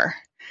noir.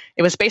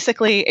 It was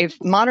basically a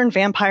modern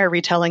vampire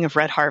retelling of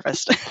Red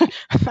Harvest.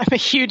 I'm a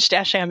huge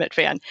Dash Hammett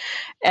fan.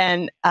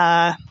 And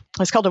it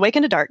was called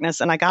Awaken to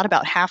Darkness. And I got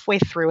about halfway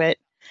through it.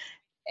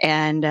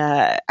 And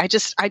I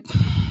just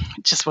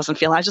wasn't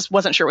feeling, I just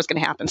wasn't sure what was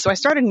going to happen. So I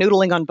started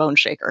noodling on Bone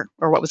Shaker,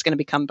 or what was going to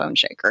become Bone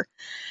Shaker.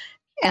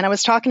 And I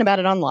was talking about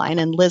it online,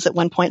 and Liz at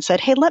one point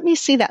said, "Hey, let me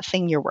see that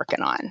thing you're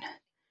working on."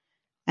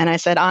 And I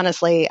said,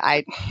 honestly,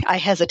 I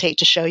hesitate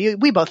to show you.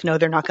 We both know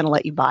they're not going to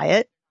let you buy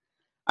it.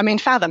 I mean,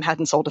 Fathom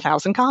hadn't sold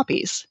 1,000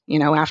 copies,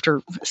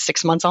 after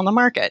 6 months on the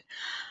market.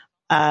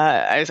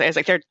 I was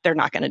like, they're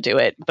not going to do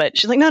it. But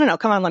she's like, no,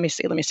 come on, let me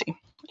see.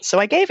 So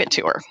I gave it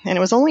to her, and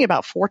it was only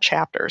about 4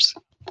 chapters.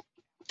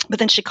 But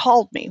then she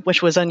called me,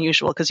 which was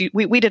unusual because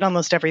we did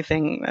almost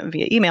everything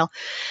via email.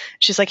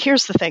 She's like,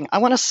 here's the thing. I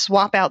want to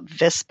swap out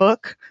this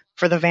book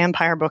for the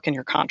vampire book in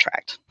your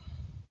contract.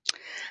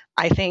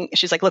 I think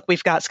she's like, look,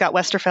 we've got Scott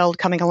Westerfeld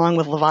coming along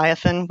with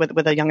Leviathan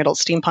with a young adult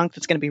steampunk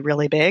that's going to be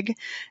really big.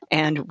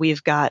 And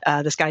we've got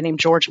this guy named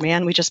George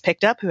Mann we just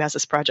picked up who has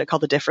this project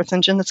called The Difference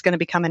Engine that's going to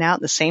be coming out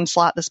in the same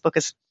slot this book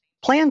is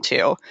planned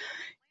to.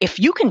 If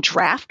you can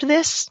draft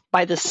this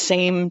by the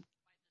same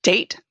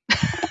date,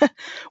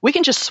 we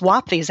can just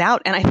swap these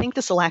out, and I think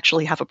this will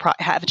actually have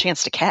a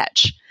chance to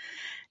catch.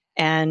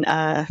 And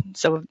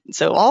so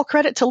all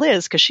credit to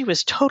Liz, because she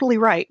was totally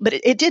right. But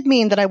it did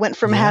mean that I went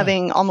from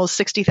having almost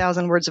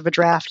 60,000 words of a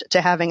draft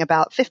to having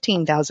about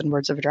 15,000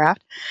 words of a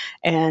draft,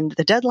 and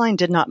the deadline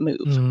did not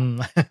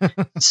move.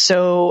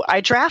 So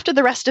I drafted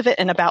the rest of it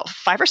in about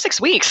 5 or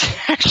 6 weeks,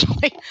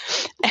 actually.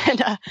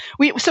 And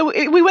we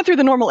went through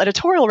the normal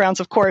editorial rounds,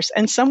 of course,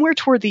 and somewhere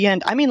toward the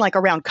end, I mean like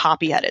around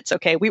copy edits,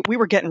 okay, we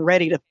were getting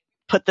ready to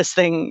put this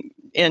thing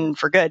in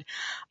for good.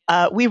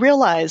 We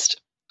realized,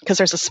 because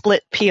there's a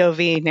split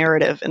POV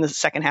narrative in the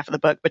second half of the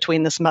book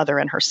between this mother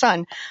and her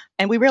son.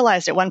 And we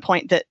realized at one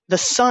point that the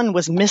son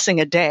was missing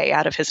a day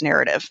out of his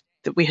narrative,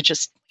 that we had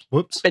just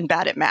been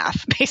bad at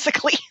math,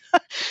 basically.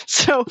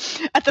 So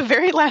at the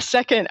very last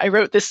second, I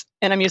wrote this,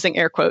 and I'm using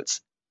air quotes,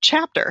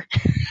 chapter.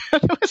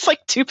 It was like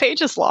 2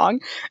 pages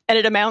long, and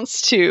it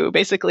amounts to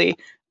basically,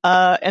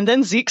 and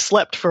then Zeke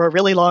slept for a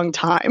really long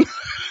time.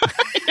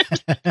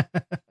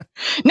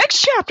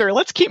 Next chapter,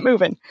 let's keep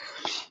moving.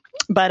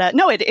 But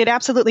no, it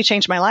absolutely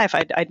changed my life.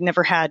 I'd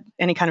never had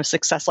any kind of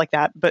success like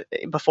that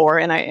before,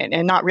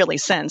 and not really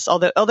since.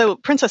 Although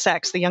Princess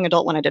X, the young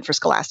adult one I did for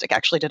Scholastic,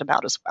 actually did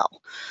about as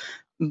well.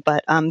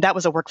 But that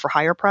was a work for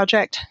hire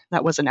project.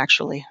 That wasn't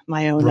actually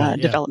my own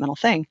developmental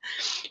thing.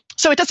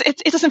 So it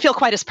doesn't feel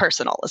quite as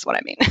personal, is what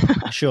I mean.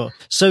 Sure.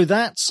 So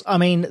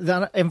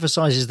that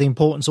emphasizes the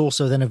importance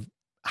also then of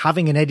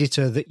having an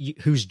editor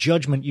whose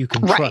judgment you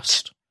can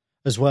trust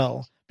as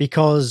well.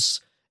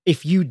 Because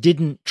if you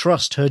didn't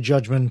trust her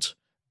judgment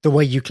the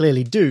way you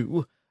clearly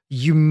do,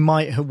 you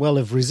might well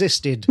have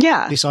resisted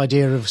this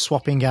idea of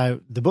swapping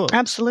out the book.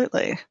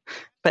 Absolutely.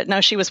 But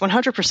no, she was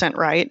 100%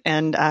 right,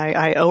 and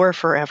I owe her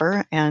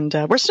forever, and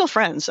we're still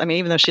friends. I mean,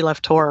 even though she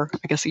left Tor,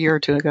 I guess, a year or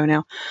two ago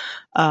now.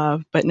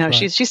 But no,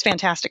 she's a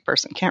fantastic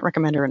person. Can't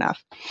recommend her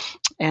enough.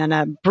 And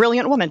a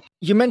brilliant woman.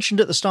 You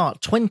mentioned at the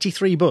start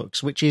 23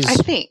 books, which is... I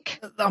think.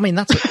 I mean,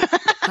 that's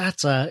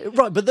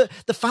right, but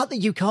the fact that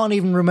you can't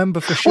even remember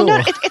for sure... Well,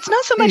 no, it's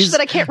not so much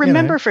that I can't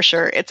remember for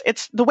sure.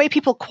 It's the way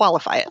people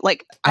qualify it.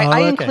 Like,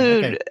 I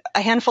include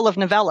a handful of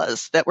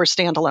novellas that were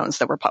standalones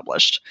that were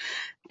published.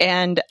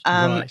 And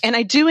and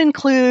I do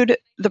include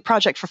the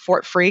project for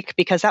Fort Freak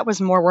because that was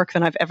more work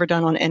than I've ever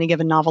done on any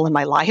given novel in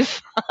my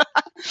life.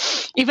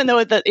 Even though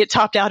it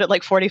topped out at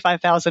like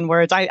 45,000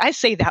 words, I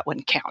say that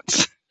one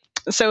counts.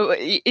 So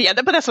yeah,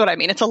 but that's what I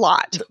mean. It's a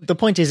lot. The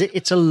point is,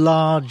 it's a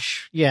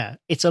large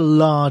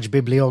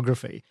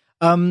bibliography.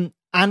 And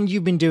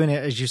you've been doing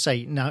it, as you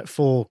say, now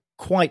for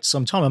quite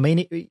some time. I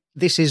mean,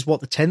 this is the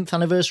 10th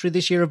anniversary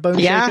this year of Bone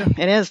Shaker? Yeah,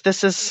 it is.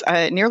 This is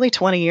nearly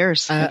 20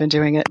 years I've been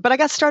doing it. But I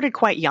got started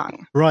quite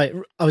young. Right.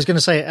 I was going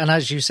to say, and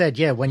as you said,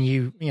 when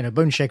you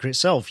Bone Shaker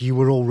itself, you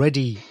were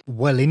already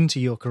well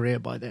into your career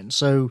by then.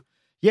 So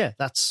yeah,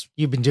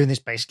 you've been doing this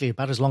basically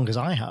about as long as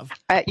I have.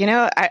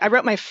 I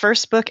wrote my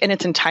first book in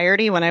its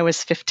entirety when I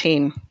was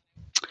 15.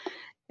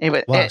 I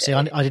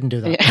didn't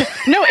do that. Yeah.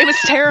 No, it was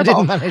terrible. I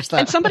didn't manage that.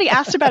 And somebody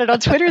asked about it on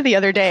Twitter the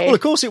other day. Well,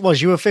 of course it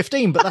was. You were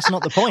 15, but that's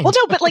not the point. Well,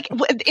 no, but like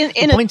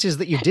the point is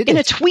that you did in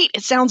a tweet.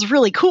 It sounds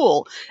really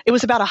cool. It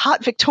was about a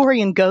hot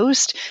Victorian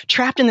ghost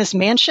trapped in this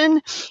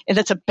mansion and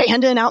that's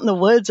abandoned out in the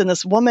woods. And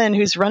this woman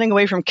who's running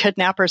away from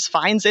kidnappers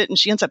finds it, and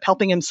she ends up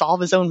helping him solve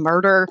his own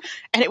murder.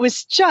 And it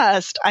was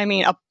just,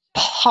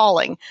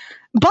 appalling.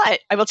 But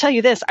I will tell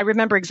you this: I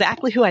remember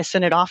exactly who I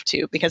sent it off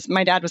to because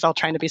my dad was all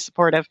trying to be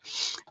supportive.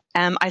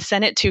 I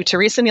sent it to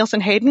Teresa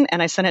Nielsen Hayden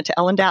and I sent it to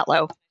Ellen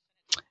Datlow,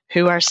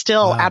 who are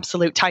still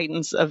absolute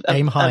titans of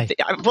aim high.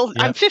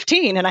 I'm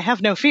 15 and I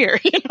have no fear.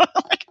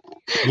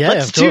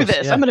 Let's do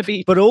this. Yeah. I'm going to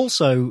be. But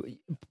also,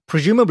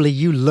 presumably,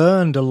 you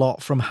learned a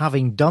lot from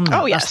having done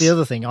that. Oh, yes. That's the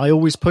other thing. I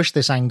always push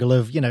this angle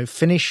of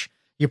finish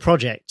your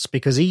projects,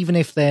 because even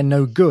if they're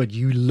no good,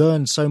 you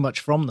learn so much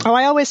from them. Oh,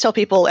 I always tell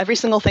people every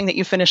single thing that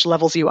you finish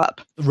levels you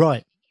up.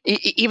 Right.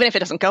 Even if it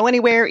doesn't go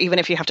anywhere, even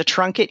if you have to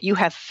trunk it, you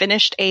have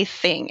finished a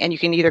thing, and you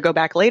can either go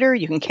back later,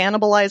 you can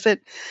cannibalize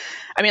it.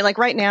 I mean, like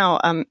right now,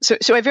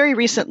 so I very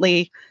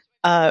recently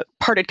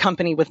parted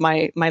company with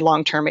my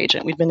long-term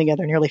agent. We've been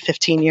together nearly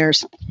 15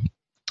 years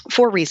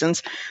for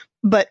reasons.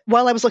 But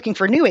while I was looking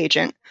for a new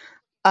agent,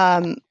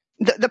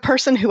 the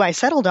person who I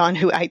settled on,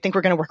 who I think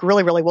we're going to work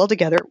really, really well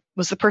together,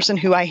 was the person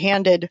who I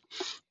handed.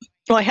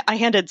 Well, I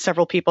handed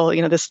several people,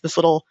 this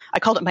little, I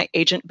called it my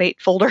agent bait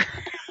folder,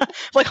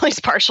 like all these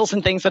partials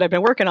and things that I've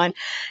been working on.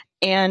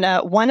 And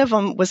one of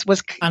them was.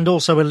 And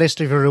also a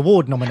list of your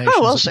award nominations.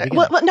 Oh, well, sure.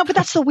 Well, no, but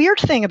that's the weird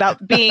thing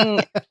about being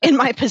in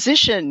my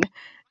position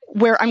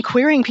where I'm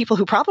querying people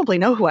who probably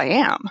know who I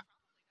am.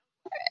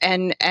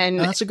 And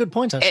that's a good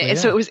point, actually.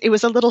 So it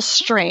was a little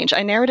strange.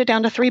 I narrowed it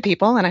down to 3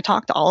 people, and I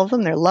talked to all of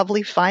them. They're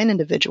lovely, fine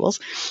individuals.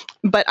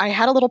 But I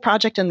had a little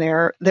project in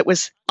there that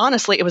was,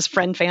 honestly, it was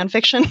friend fan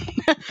fiction.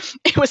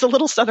 It was a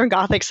little Southern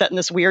Gothic set in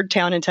this weird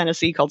town in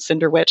Tennessee called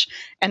Cinder Witch.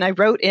 And I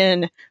wrote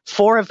in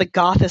 4 of the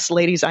gothest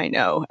ladies I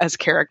know as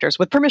characters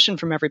with permission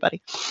from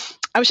everybody.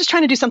 I was just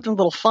trying to do something a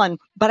little fun,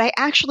 but I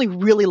actually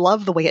really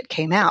love the way it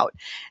came out.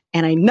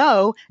 And I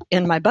know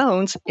in my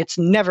bones, it's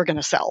never going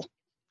to sell.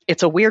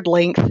 It's a weird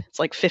length. It's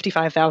like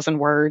 55,000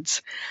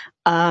 words.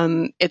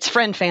 It's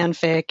friend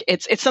fanfic.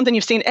 It's something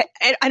you've seen.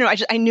 I know.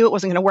 I knew it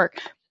wasn't going to work.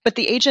 But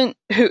the agent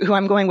who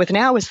I'm going with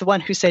now is the one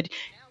who said,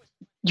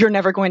 "You're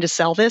never going to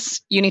sell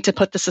this. You need to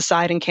put this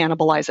aside and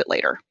cannibalize it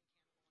later."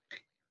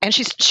 And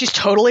she's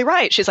totally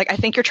right. She's like, "I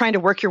think you're trying to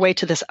work your way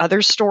to this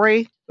other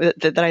story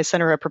that I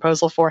sent her a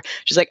proposal for."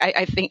 She's like,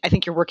 I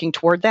think you're working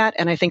toward that,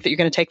 and I think that you're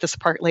going to take this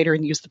apart later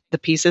and use the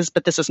pieces.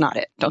 But this is not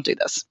it. Don't do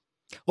this.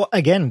 Well,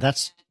 again,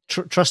 that's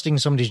trusting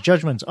somebody's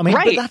judgment. I mean,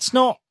 right. But that's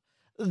not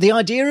the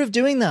idea of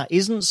doing that.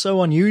 Isn't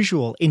so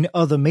unusual in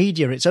other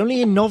media. It's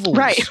only in novels,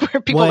 right?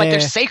 Where people are like they're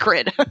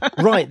sacred,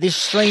 right? This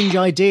strange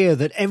idea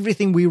that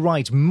everything we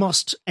write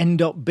must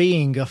end up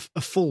being a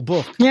full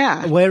book.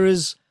 Yeah.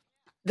 Whereas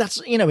that's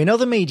in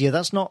other media,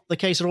 that's not the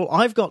case at all.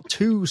 I've got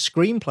 2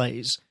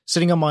 screenplays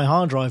sitting on my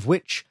hard drive,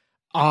 which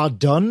are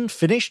done,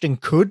 finished, and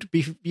could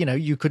be,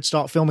 you could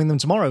start filming them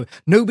tomorrow.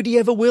 Nobody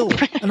ever will.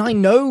 And I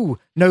know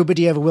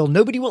nobody ever will.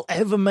 Nobody will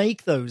ever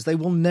make those. They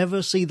will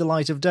never see the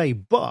light of day.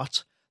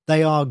 But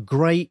they are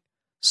great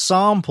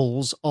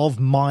samples of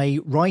my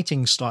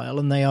writing style,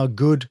 and they are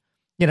good,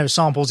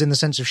 samples in the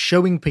sense of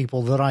showing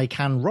people that I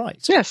can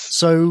write. Yes.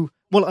 So,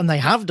 well, and they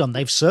have done.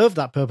 They've served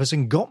that purpose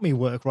and got me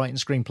work writing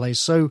screenplays.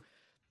 So,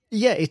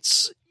 yeah,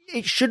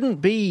 it shouldn't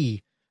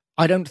be,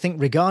 I don't think,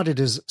 regarded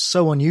as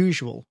so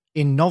unusual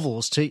in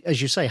novels to,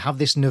 as you say, have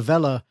this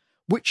novella,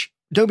 which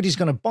nobody's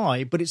going to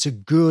buy, but it's a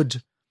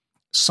good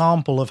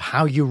sample of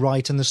how you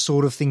write and the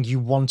sort of thing you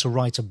want to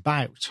write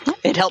about.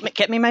 It helped me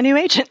get me my new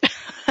agent.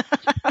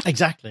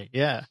 Exactly,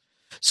 yeah.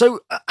 So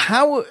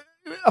how,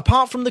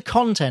 apart from the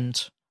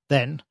content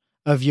then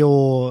of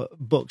your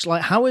books,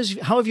 like how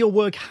have your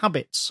work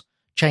habits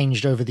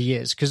changed over the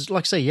years? Because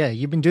like I say, yeah,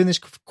 you've been doing this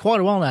for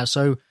quite a while now,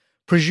 so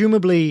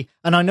presumably,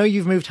 and I know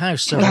you've moved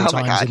house several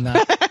times in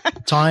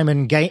that time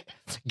and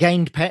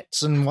gained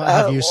pets and what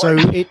have you. Lord. So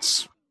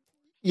it's,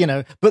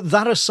 but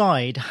that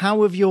aside,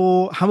 how have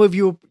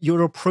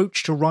your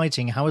approach to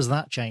writing, how has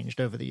that changed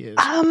over the years?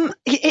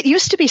 It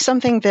used to be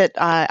something that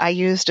I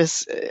used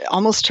as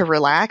almost to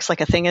relax,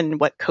 like a thing in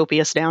what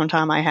copious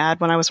downtime I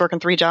had when I was working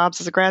 3 jobs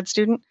as a grad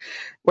student,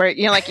 where,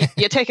 you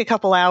take a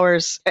couple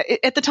hours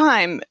at the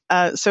time.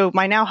 So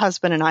my now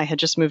husband and I had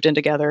just moved in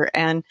together,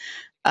 and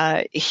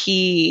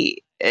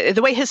the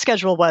way his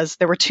schedule was,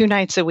 there were 2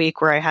 nights a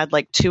week where I had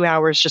like 2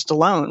 hours just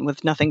alone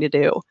with nothing to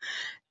do.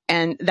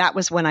 And that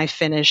was when I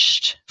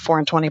finished 4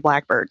 and 20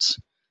 Blackbirds,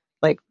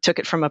 like took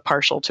it from a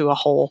partial to a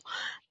whole.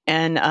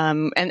 And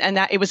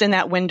that it was in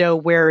that window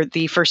where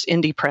the first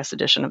indie press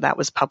edition of that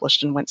was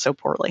published and went so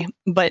poorly.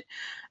 But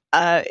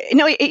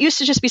it used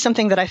to just be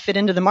something that I fit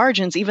into the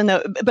margins,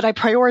 but I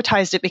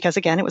prioritized it because,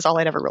 again, it was all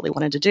I'd ever really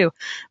wanted to do.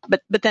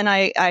 But then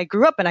I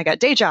grew up and I got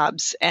day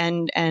jobs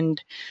and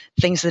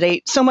things that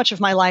ate so much of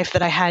my life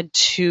that I had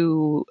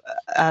to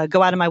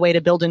go out of my way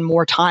to build in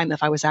more time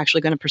if I was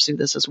actually going to pursue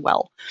this as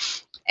well.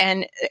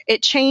 And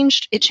it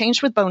changed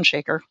with Bone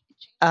Shaker.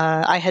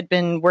 I had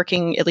been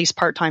working at least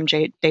part-time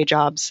day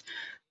jobs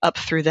up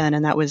through then,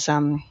 and that was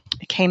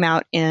it came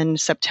out in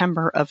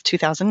September of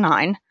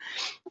 2009.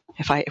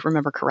 If I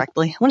remember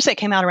correctly. I want to say it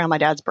came out around my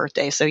dad's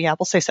birthday. So yeah,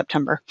 we'll say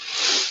September.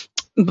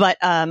 But,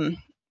 and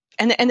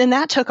then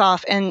that took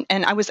off. And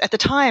I was, at the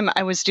time,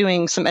 I was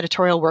doing some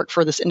editorial work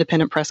for this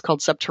independent press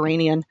called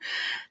Subterranean,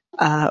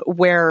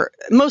 where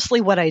mostly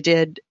what I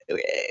did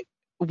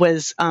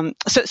was,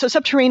 so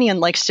Subterranean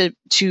likes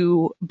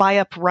to buy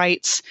up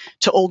rights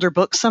to older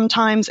books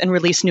sometimes and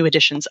release new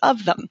editions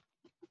of them.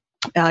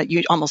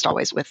 You almost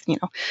always with,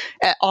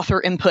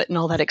 author input and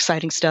all that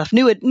exciting stuff,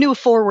 new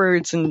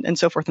forwards and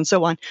so forth and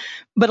so on.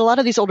 But a lot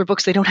of these older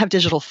books, they don't have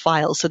digital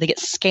files, so they get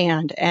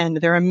scanned and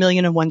there are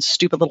 1,000,001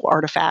 stupid little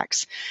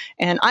artifacts.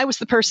 And I was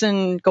the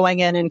person going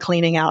in and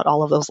cleaning out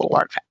all of those little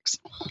artifacts.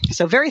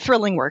 So very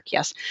thrilling work,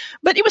 yes.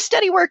 But it was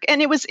steady work,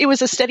 and it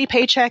was a steady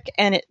paycheck,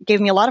 and it gave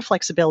me a lot of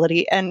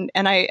flexibility. And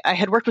I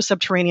had worked with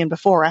Subterranean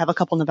before. I have a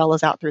couple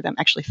novellas out through them,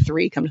 actually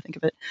 3, come to think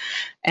of it.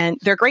 And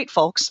they're great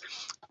folks.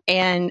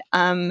 And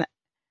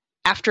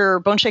after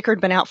Bone Shaker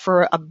had been out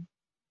for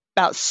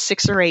about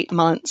 6 or 8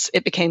 months,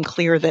 it became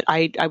clear that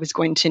I was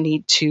going to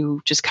need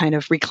to just kind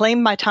of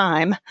reclaim my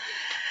time.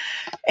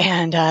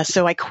 And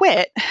so I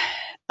quit.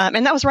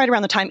 And that was right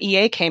around the time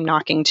EA came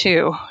knocking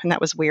too. And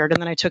that was weird.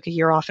 And then I took a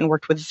year off and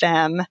worked with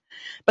them.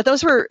 But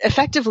those were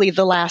effectively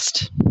the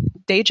last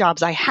day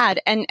jobs I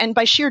had. And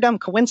by sheer dumb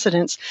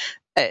coincidence,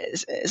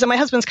 so my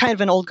husband's kind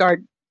of an old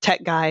guard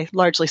tech guy,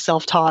 largely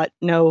self-taught,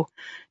 no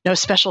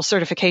special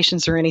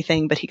certifications or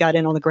anything, but he got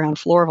in on the ground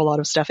floor of a lot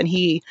of stuff, and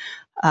he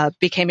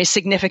became a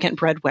significant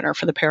breadwinner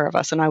for the pair of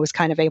us. And I was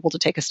kind of able to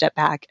take a step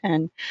back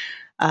and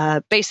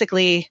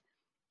basically,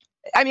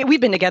 I mean, we've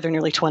been together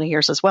nearly 20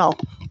 years as well.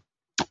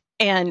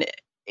 And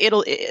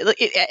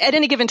at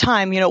any given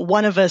time,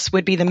 one of us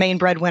would be the main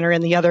breadwinner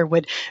and the other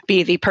would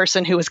be the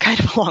person who was kind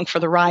of along for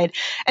the ride.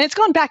 And it's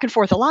gone back and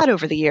forth a lot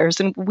over the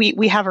years. And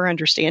we have our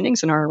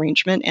understandings and our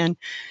arrangement. And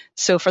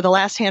so for the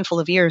last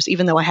handful of years,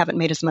 even though I haven't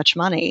made as much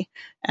money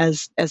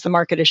as the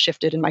market has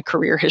shifted and my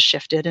career has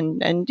shifted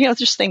and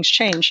just things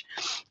change,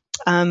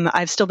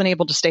 I've still been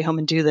able to stay home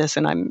and do this,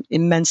 and I'm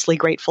immensely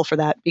grateful for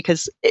that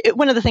because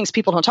one of the things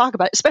people don't talk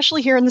about,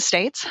 especially here in the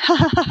States,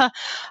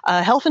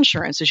 health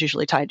insurance is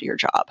usually tied to your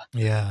job.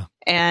 Yeah.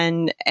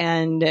 And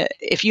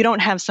if you don't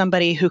have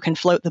somebody who can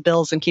float the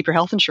bills and keep your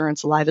health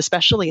insurance alive,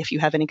 especially if you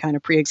have any kind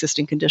of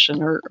pre-existing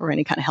condition or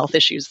any kind of health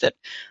issues that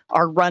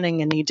are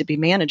running and need to be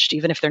managed,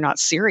 even if they're not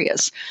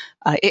serious,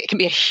 it can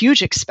be a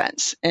huge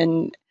expense.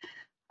 And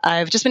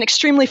I've just been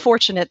extremely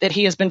fortunate that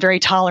he has been very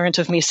tolerant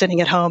of me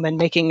sitting at home and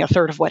making a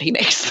third of what he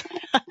makes.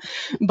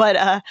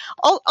 But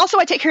also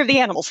I take care of the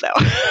animals, though.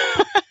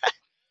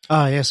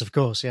 Yes, of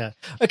course, yeah.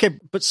 Okay,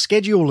 but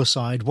schedule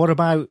aside, what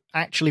about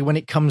actually when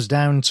it comes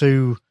down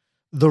to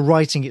the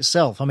writing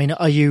itself? I mean,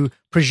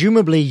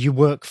 presumably you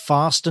work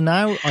faster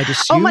now, I'd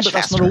assume, much but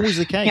that's faster. not always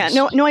the case.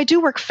 Yeah, no, I do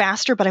work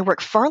faster, but I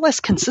work far less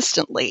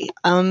consistently.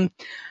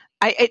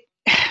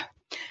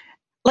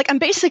 Like I'm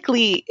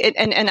basically,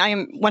 and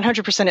I'm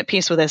 100% at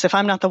peace with this. If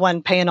I'm not the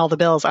one paying all the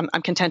bills, I'm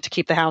content to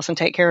keep the house and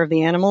take care of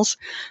the animals.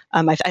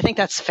 I think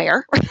that's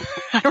fair.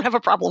 I don't have a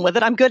problem with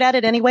it. I'm good at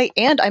it anyway,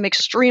 and I'm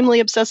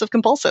extremely obsessive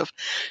compulsive.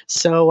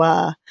 So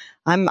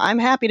I'm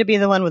happy to be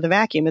the one with the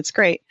vacuum. It's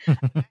great.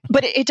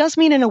 But it does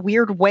mean in a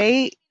weird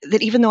way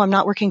that even though I'm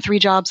not working 3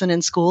 jobs and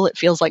in school, it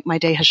feels like my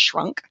day has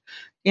shrunk.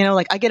 You know,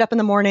 like I get up in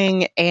the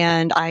morning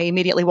and I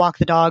immediately walk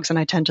the dogs and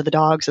I tend to the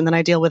dogs and then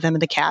I deal with them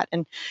and the cat.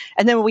 And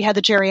then we had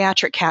the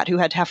geriatric cat who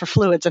had to have her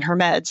fluids and her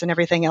meds and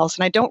everything else.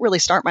 And I don't really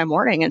start my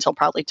morning until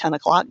probably 10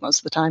 o'clock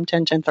most of the time,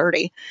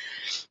 10:30.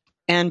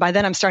 And by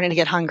then I'm starting to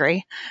get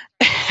hungry.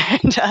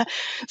 And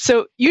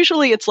so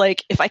usually it's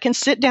like if I can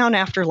sit down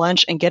after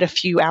lunch and get a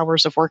few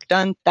hours of work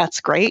done, that's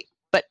great.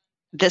 But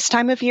this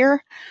time of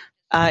year,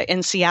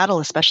 in Seattle,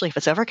 especially if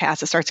it's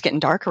overcast, it starts getting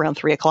dark around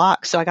 3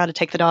 o'clock. So I got to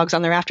take the dogs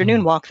on their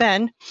afternoon walk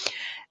then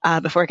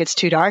before it gets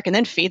too dark and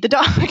then feed the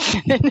dogs.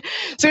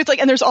 So it's like,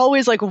 and there's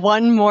always like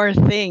one more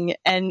thing.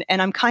 And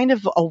I'm kind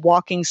of a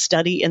walking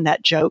study in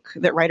that joke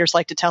that writers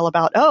like to tell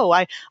about, oh,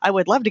 I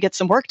would love to get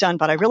some work done,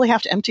 but I really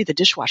have to empty the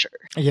dishwasher.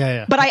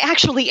 Yeah. But I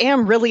actually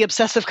am really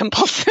obsessive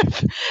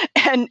compulsive.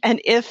 And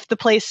if the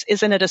place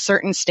isn't at a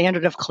certain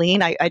standard of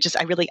clean, I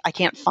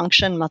can't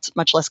function,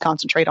 much less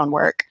concentrate on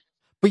work.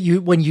 But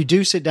when you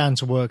do sit down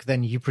to work,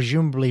 then you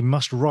presumably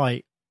must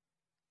write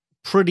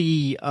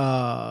pretty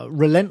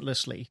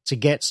relentlessly to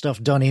get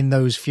stuff done in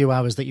those few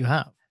hours that you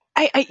have.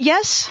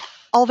 Yes,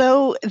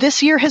 although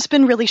this year has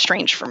been really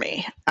strange for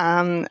me.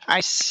 How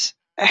much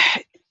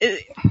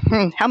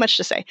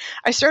to say?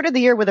 I started the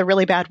year with a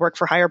really bad work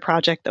for hire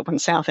project that went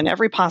south in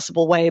every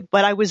possible way,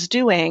 but I was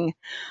doing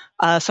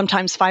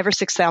sometimes 5,000 or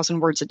 6,000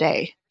 words a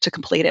day to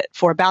complete it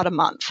for about a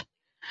month.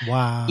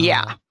 Wow.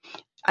 Yeah.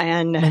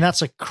 And I mean,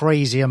 that's a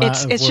crazy amount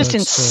of words. It's just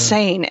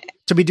insane.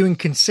 To be doing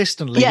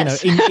consistently,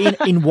 yes.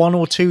 in 1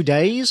 or 2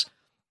 days,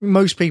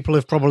 most people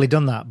have probably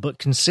done that, but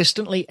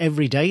consistently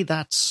every day,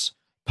 that's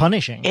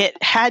punishing.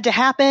 It had to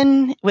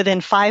happen within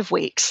 5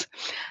 weeks.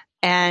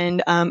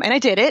 And I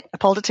did it. I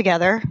pulled it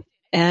together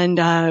and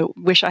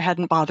wish I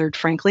hadn't bothered,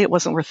 frankly. It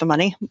wasn't worth the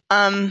money.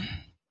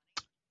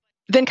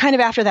 Then kind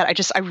of after that,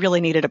 I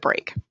really needed a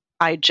break.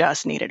 I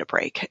just needed a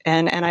break.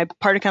 And I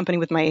parted company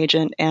with my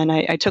agent and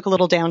I took a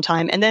little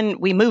downtime and then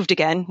we moved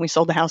again. We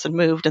sold the house and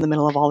moved in the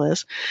middle of all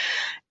this.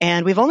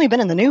 And we've only been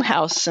in the new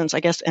house since I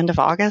guess end of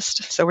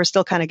August. So we're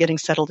still kind of getting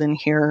settled in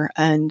here.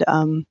 And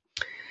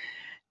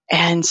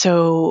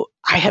so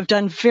I have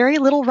done very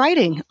little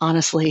writing,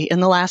 honestly, in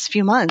the last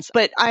few months,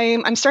 but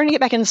I'm starting to get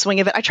back in the swing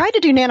of it. I tried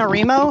to do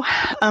NaNoWriMo.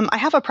 I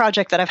have a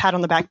project that I've had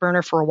on the back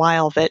burner for a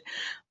while that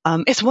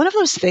it's one of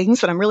those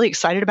things that I'm really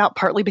excited about,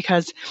 partly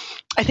because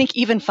I think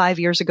even 5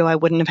 years ago, I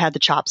wouldn't have had the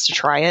chops to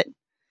try it.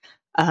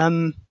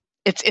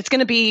 It's going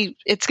to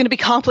be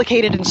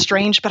complicated and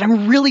strange, but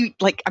I'm really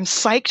I'm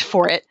psyched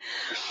for it,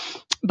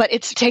 but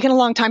it's taken a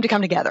long time to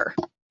come together.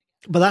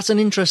 But that's an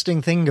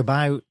interesting thing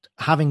about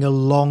having a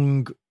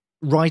long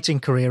writing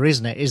career,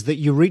 isn't it? Is that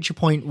you reach a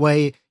point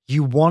where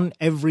you want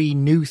every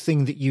new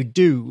thing that you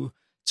do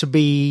to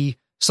be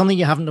something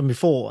you haven't done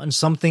before and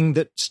something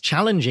that's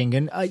challenging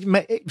and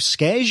it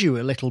scares you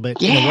a little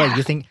bit in a way.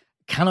 You think,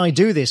 can I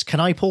do this? Can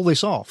I pull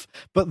this off?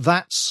 But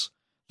that's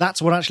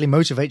what actually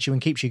motivates you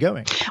and keeps you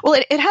going.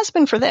 Well, it has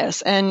been for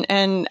this.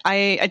 And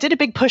I did a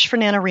big push for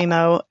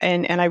NaNoWriMo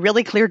and I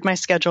really cleared my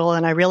schedule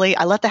and I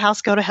let the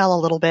house go to hell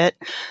a little bit.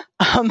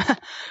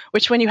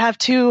 Which when you have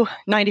 2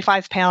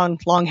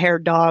 95-pound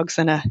long-haired dogs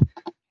and a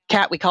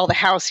cat we call the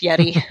house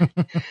Yeti,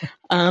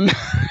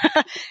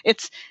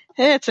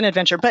 it's an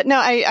adventure. But no,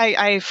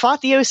 I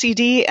fought the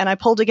OCD and I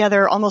pulled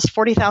together almost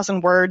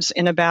 40,000 words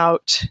in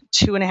about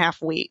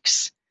 2.5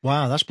 weeks.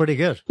 Wow, that's pretty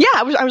good. Yeah,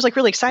 I was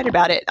really excited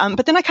about it.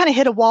 But then I kind of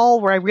hit a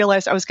wall where I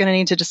realized I was going to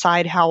need to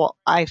decide how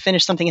I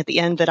finished something at the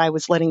end that I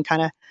was letting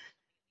kind of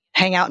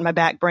hang out in my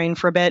back brain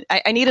for a bit.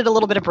 I needed a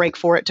little bit of break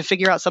for it to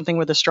figure out something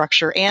with a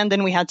structure. And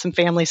then we had some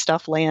family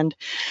stuff land.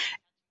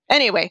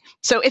 Anyway,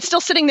 so it's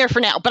still sitting there for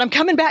now, but I'm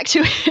coming back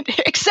to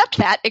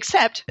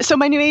it, so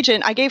my new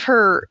agent, I gave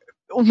her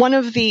one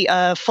of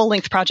the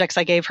full-length projects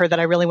I gave her that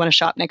I really want to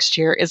shop next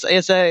year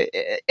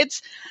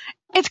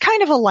it's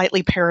kind of a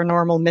lightly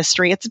paranormal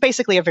mystery. It's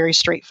basically a very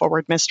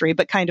straightforward mystery,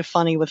 but kind of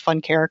funny with fun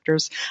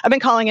characters. I've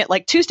been calling it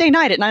Tuesday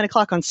night at 9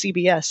 o'clock on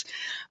CBS.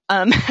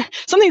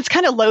 Something that's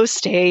kind of low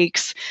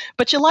stakes,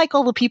 but you like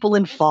all the people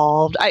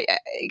involved. I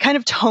kind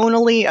of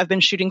tonally, I've been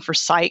shooting for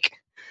Psych,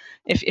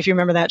 if you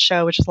remember that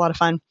show, which is a lot of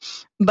fun.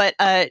 But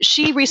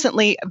she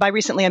recently, by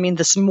recently I mean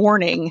this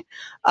morning,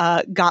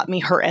 got me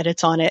her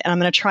edits on it, and I'm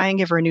going to try and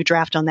give her a new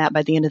draft on that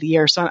by the end of the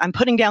year. So I'm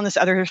putting down this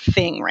other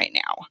thing right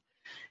now.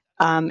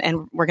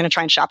 And we're going to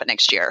try and shop it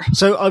next year.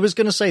 So I was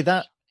going to say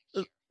that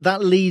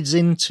leads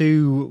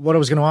into what I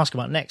was going to ask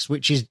about next,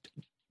 which is,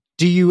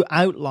 do you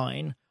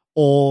outline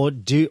or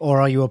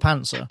are you a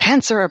pantser?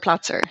 Pantser or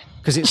platzer?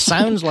 Because it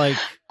sounds like...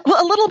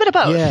 Well, a little bit of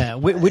both. Yeah.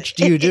 Which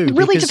do you do? It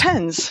really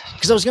depends.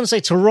 Because I was going to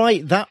say, to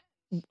write that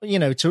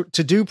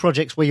to do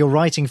projects where you're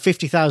writing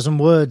 50,000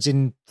 words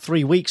in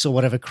 3 weeks or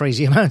whatever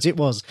crazy amount it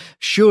was,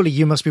 surely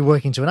you must be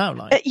working to an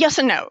outline. Yes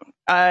and no.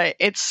 I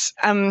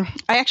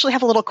actually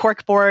have a little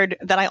cork board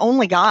that I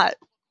only got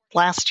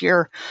last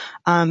year,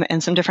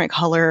 and some different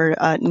color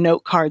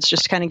note cards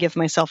just to kind of give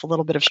myself a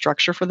little bit of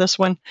structure for this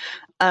one.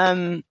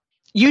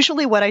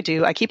 Usually what I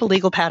do, I keep a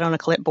legal pad on a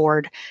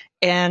clipboard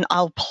and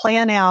I'll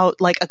plan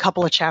out like a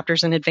couple of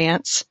chapters in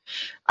advance.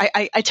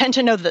 I tend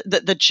to know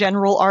the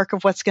general arc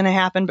of what's going to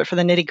happen, but for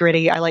the nitty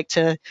gritty, I like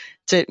to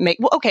make,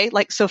 well, okay,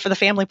 like, so for the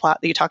family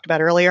plot that you talked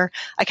about earlier,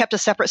 I kept a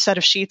separate set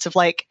of sheets of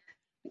like,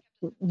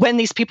 when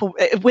these people,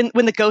 when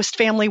the ghost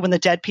family, when the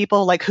dead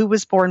people, like who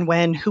was born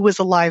when, who was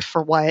alive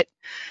for what,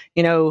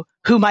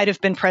 who might have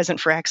been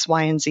present for X,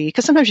 Y, and Z.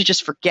 Because sometimes you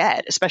just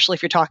forget, especially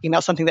if you're talking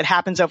about something that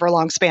happens over a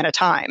long span of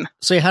time.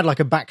 So you had like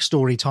a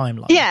backstory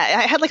timeline. Yeah,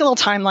 I had like a little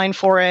timeline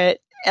for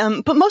it.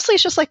 But mostly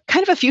it's just like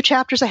kind of a few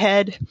chapters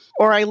ahead,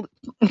 or I'll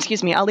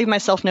leave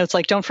myself notes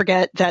like, don't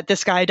forget that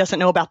this guy doesn't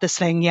know about this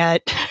thing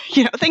yet,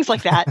 things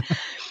like that.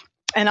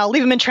 And I'll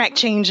leave them in track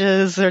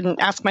changes and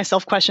ask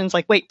myself questions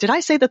like, wait, did I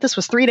say that this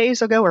was 3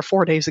 days ago or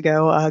 4 days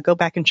ago? Go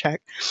back and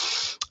check.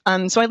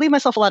 So I leave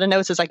myself a lot of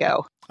notes as I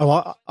go.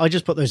 Oh, I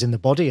just put those in the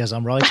body as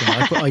I'm writing.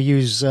 I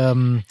use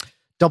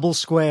double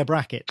square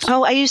brackets.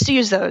 Oh, I used to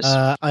use those.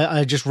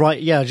 I just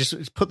write,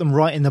 just put them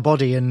right in the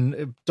body,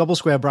 and double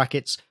square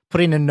brackets,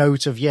 put in a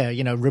note of,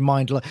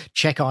 remind,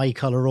 check eye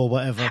color or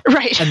whatever.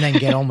 Right. And then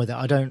get on with it.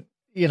 I don't,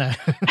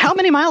 How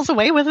many miles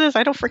away was this?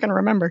 I don't freaking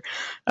remember.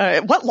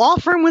 What law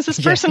firm was this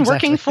person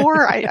working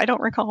for? I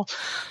don't recall.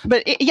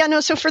 But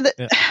so for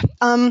the,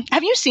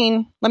 have you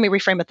seen, let me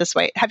reframe it this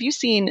way. Have you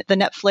seen the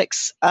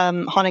Netflix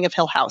Haunting of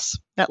Hill House,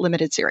 that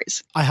limited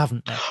series? I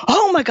haven't. No.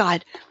 Oh my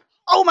God.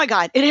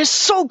 It is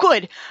so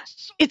good.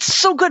 It's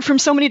so good from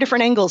so many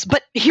different angles.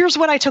 But here's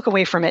what I took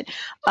away from it.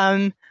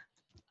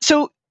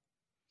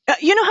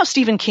 You know how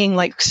Stephen King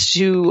likes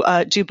to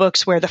do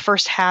books where the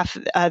first half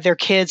they're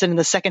kids and in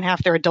the second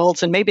half they're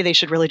adults, and maybe they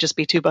should really just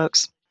be 2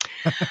 books.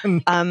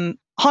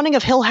 Haunting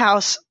of Hill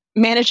House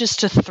manages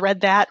to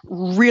thread that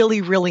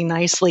really, really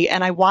nicely.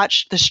 And I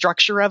watched the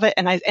structure of it,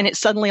 and it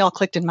suddenly all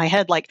clicked in my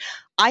head. Like,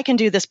 I can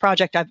do this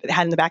project I've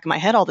had in the back of my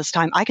head all this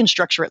time. I can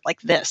structure it like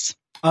this.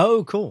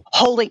 Oh, cool.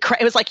 Holy crap.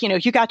 It was like,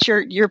 you got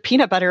your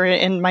peanut butter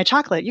in my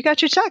chocolate. You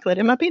got your chocolate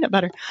in my peanut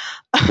butter.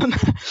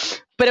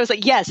 But it was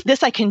like, yes,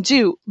 this I can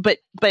do. But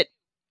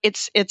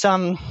it's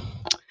in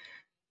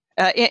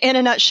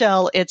a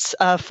nutshell, it's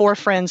 4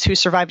 friends who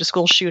survived a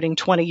school shooting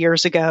 20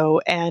 years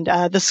ago. And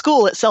the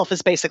school itself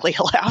is basically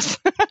Hill House.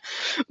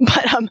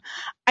 But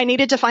I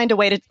needed to find a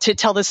way to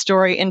tell this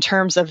story in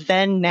terms of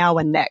then, now,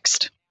 and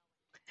next.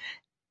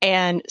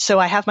 And so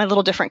I have my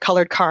little different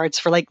colored cards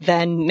for like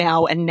then,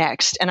 now, and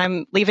next. And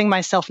I'm leaving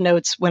myself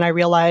notes when I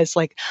realize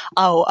like, if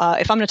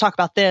I'm going to talk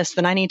about this,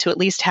 then I need to at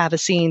least have a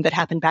scene that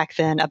happened back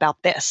then about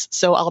this.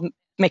 So I'll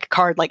make a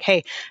card like,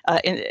 hey,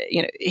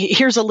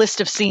 here's a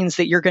list of scenes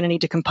that you're going to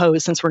need to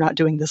compose since we're not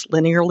doing this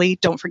linearly.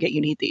 Don't forget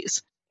you need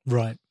these.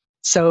 Right.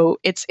 So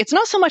it's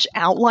not so much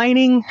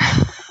outlining.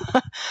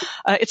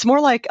 It's more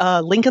like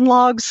Lincoln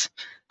Logs.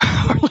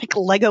 Or like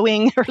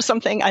Legoing or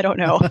something. I don't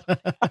know.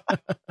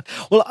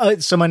 Well,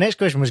 so my next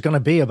question was going to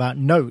be about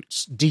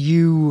notes. Do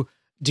you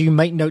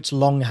make notes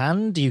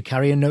longhand? Do you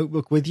carry a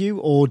notebook with you,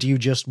 or do you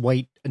just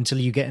wait until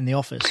you get in the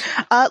office?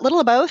 A little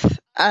of both.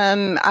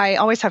 I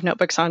always have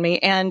notebooks on me.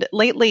 And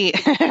lately,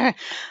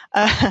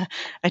 I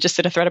just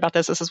did a thread about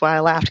this. This is why I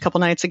laughed a couple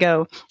nights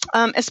ago.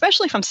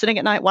 Especially if I'm sitting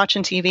at night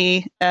watching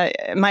TV.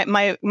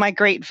 My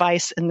great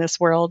vice in this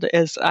world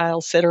is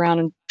I'll sit around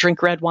and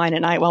drink red wine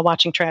at night while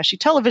watching trashy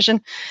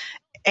television.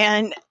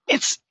 And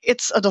it's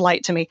a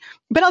delight to me.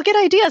 But I'll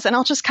get ideas and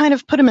I'll just kind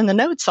of put them in the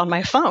notes on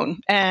my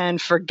phone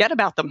and forget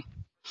about them.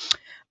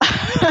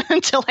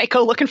 Until I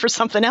go looking for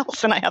something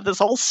else and I have this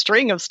whole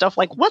string of stuff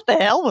like, what the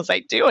hell was I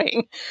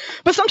doing?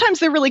 But sometimes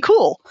they're really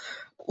cool.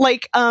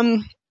 Like,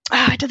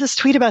 I did this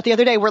tweet about the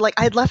other day where like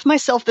I had left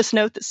myself this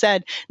note that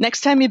said,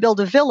 next time you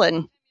build a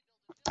villain,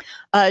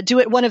 do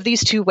it one of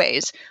these 2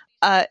 ways.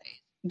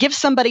 Give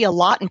somebody a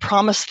lot and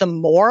promise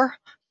them more,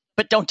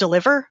 but don't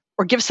deliver,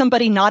 or give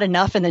somebody not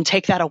enough and then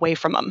take that away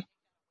from them.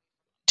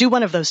 Do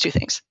one of those 2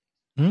 things.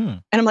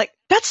 And I'm like,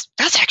 that's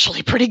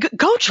actually pretty good.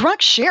 Go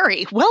drunk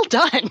Sherry. Well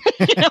done.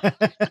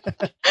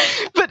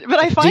 But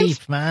I find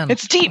deep, man.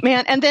 It's deep,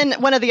 man. And then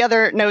one of the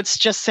other notes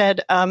just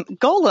said,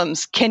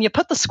 golems, can you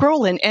put the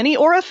scroll in any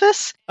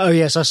orifice? Oh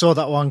yes, I saw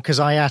that one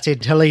because I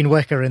added Helene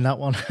Wecker in that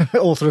one,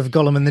 author of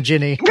Gollum and the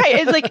Ginny. Right.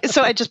 It's like,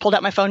 so I just pulled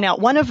out my phone now.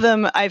 One of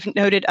them I've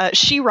noted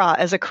Shira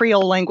as a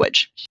Creole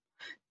language.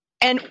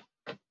 And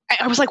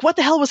I was like, what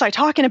the hell was I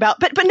talking about?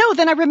 But no,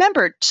 then I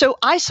remembered. So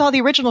I saw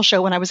the original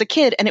show when I was a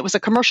kid, and it was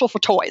a commercial for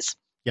toys.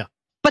 Yeah.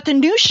 But the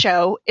new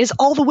show is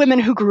all the women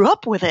who grew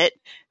up with it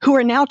who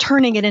are now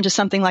turning it into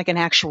something like an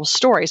actual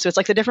story. So it's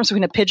like the difference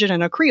between a pigeon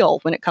and a Creole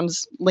when it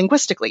comes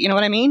linguistically. You know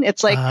what I mean?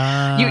 It's like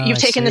you've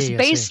taken this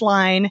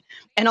baseline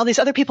and all these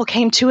other people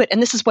came to it,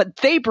 and this is what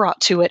they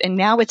brought to it. And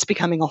now it's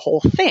becoming a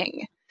whole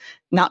thing,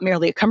 not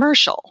merely a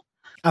commercial.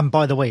 And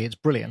by the way, it's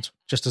brilliant,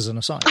 just as an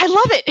aside. I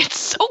love it. It's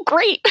so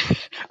great.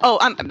 Oh,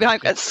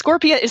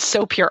 Scorpia is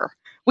so pure.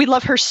 We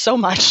love her so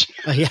much.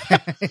 Yeah,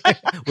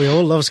 we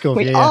all love Scorpia.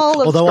 We all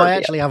love Although Scorpia. I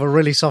actually have a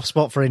really soft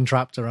spot for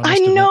Intraptor. I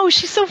know,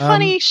 she's so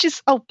funny.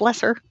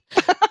 Bless her.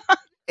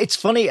 It's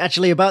funny,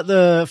 actually, about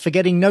the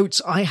forgetting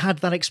notes. I had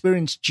that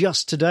experience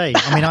just today.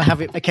 I mean, I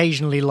have it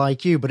occasionally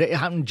like you, but it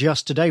happened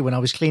just today when I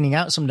was cleaning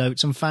out some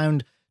notes and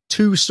found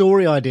 2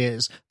 story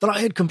ideas that I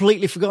had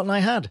completely forgotten I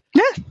had.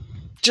 Yeah.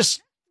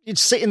 Just, it's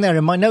sitting there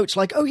in my notes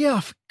like, oh yeah,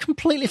 I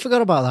completely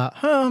forgot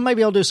about that.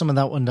 Maybe I'll do some of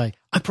that one day.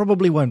 I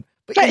probably won't.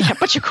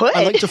 But you could.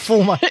 I like to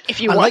fool my.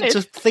 If you I wanted. like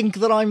to think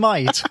that I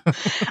might.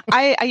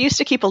 I used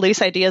to keep a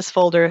loose ideas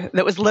folder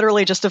that was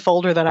literally just a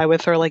folder that I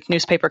would throw like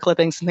newspaper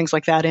clippings and things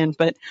like that in.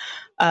 But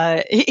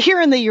here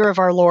in the year of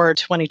our Lord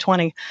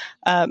 2020,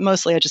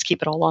 mostly I just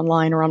keep it all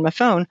online or on my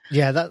phone.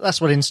 Yeah,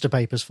 that's what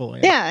Instapaper's for.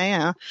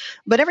 Yeah.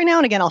 But every now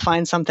and again I'll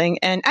find something.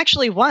 And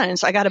actually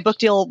once I got a book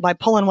deal by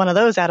pulling one of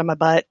those out of my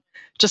butt.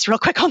 Just real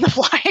quick on the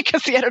fly,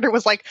 because the editor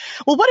was like,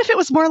 well, what if it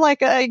was more like,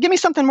 give me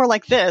something more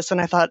like this?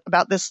 And I thought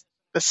about this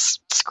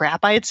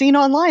scrap I had seen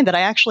online that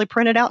I actually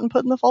printed out and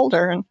put in the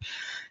folder,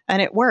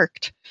 and it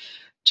worked.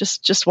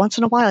 Just once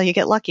in a while you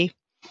get lucky.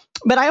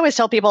 But I always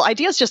tell people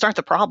ideas just aren't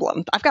the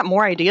problem. I've got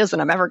more ideas than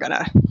I'm ever going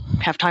to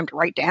have time to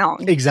write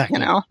down. Exactly.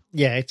 You know?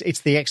 Yeah,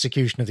 it's the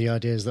execution of the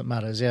ideas that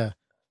matters, yeah.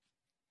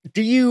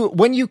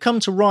 When you come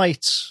to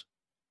write,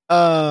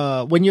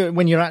 when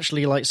you're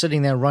actually like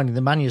sitting there writing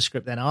the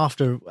manuscript, then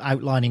after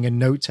outlining and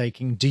note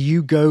taking, do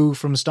you go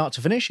from start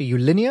to finish? Are you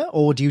linear,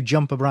 or do you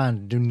jump around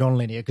and do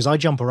non-linear? Because I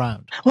jump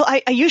around. Well,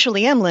 I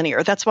usually am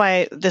linear. That's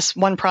why this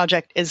one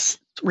project is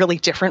really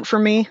different for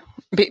me,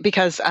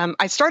 because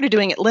I started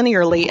doing it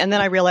linearly, and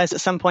then I realized at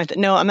some point that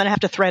no, I'm going to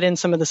have to thread in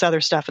some of this other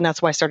stuff, and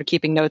that's why I started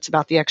keeping notes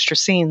about the extra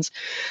scenes.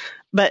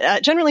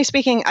 But generally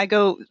speaking, I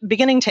go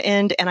beginning to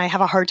end, and I have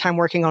a hard time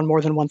working on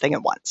more than one thing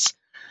at once.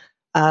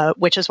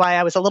 Which is why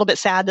I was a little bit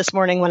sad this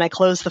morning when I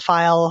closed the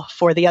file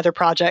for the other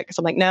project. Because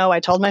I'm like, no, I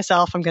told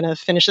myself I'm going to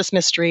finish this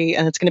mystery,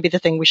 and it's going to be the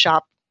thing we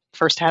shop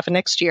first half of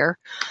next year.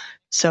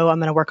 So I'm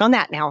going to work on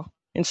that now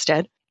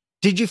instead.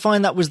 Did you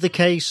find that was the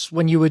case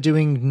when you were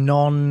doing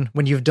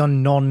when you've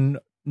done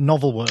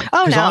non-novel work?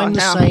 Oh, no, I'm the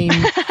no. same.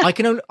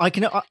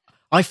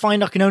 I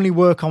find I can only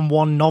work on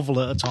one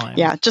novel at a time.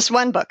 Yeah, just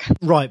one book.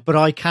 Right, but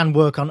I can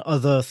work on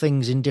other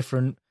things in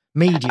different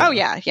media. Oh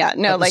yeah.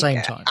 No, at the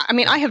same time. I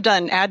mean, I have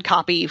done ad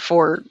copy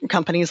for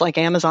companies like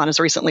Amazon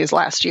as recently as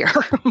last year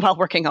while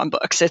working on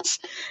books. It's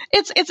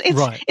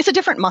Right. It's a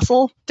different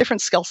muscle,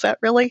 different skill set,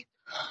 really.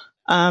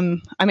 I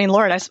mean,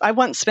 Lord, I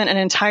once spent an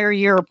entire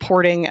year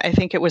porting, I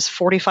think it was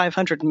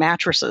 4,500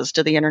 mattresses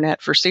to the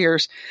internet for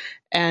Sears.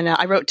 And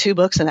I wrote 2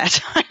 books in that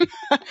time.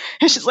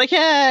 It's just like,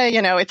 yeah,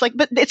 it's like,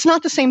 but it's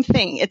not the same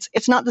thing.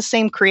 It's not the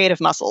same creative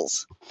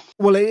muscles.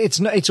 Well,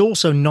 it's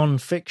also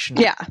non-fiction.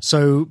 Yeah.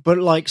 So, but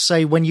like,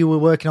 say, when you were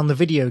working on the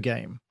video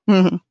game,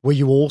 Mm-hmm. were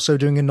you also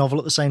doing a novel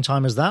at the same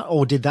time as that,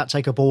 or did that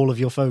take up all of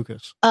your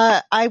focus?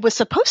 I was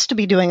supposed to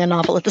be doing a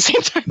novel at the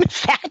same time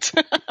as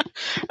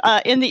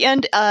that. In the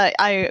end,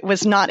 I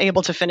was not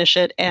able to finish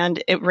it,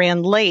 and it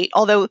ran late.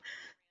 Although,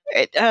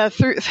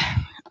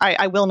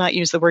 I will not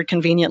use the word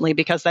conveniently,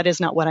 because that is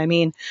not what I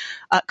mean.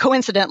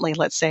 Coincidentally,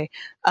 let's say,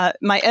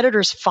 my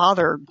editor's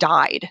father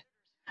died.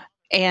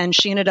 And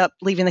she ended up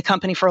leaving the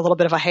company for a little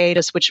bit of a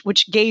hiatus,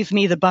 which gave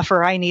me the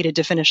buffer I needed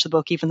to finish the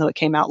book, even though it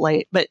came out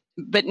late. But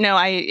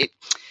no,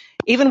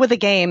 even with the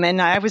game,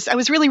 and I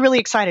was really, really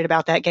excited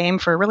about that game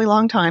for a really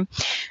long time.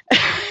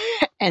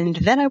 And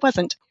then I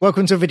wasn't.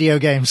 Welcome to video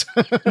games.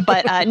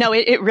 But no,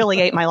 it really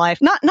ate my life.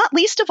 Not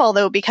least of all,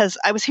 though, because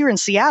I was here in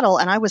Seattle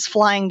and I was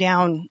flying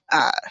down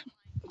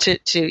to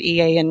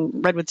EA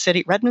in Redwood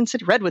City,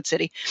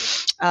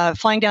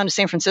 flying down to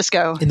San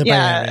Francisco, in the Bay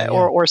Area,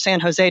 or San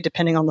Jose,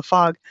 depending on the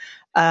fog.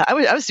 I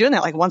was doing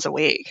that like once a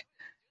week,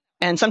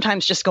 and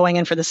sometimes just going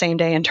in for the same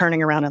day and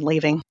turning around and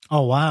leaving.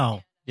 Oh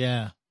wow,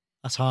 yeah,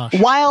 that's harsh.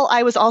 While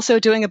I was also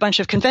doing a bunch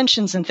of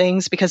conventions and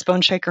things, because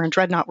Bone Shaker and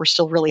Dreadnought were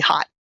still really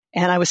hot,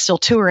 and I was still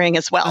touring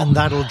as well. And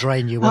that'll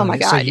drain you. Oh my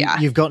God, so yeah.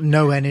 You've got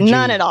no energy.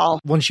 None at all.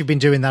 Once you've been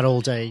doing that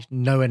all day,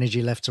 no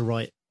energy left to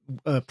write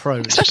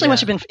prose. Especially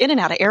once you've been in and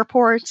out of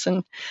airports.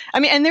 And I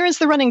mean, and there is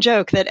the running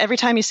joke that every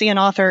time you see an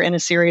author in a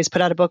series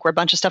put out a book where a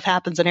bunch of stuff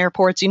happens in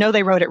airports,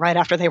 they wrote it right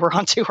after they were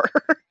on tour.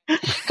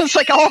 It's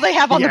like all they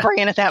have on the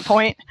brain at that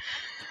point.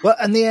 Well,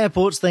 and the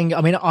airports thing, I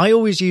mean, I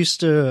always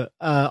used to,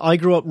 I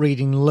grew up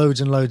reading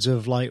loads and loads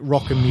of like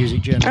rock and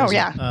music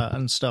journalism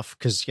and stuff,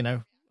 because,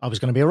 I was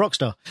going to be a rock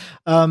star.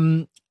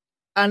 And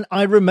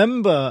I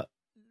remember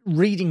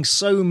reading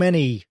so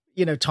many,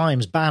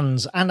 times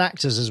bands and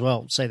actors as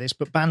well say this,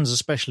 but bands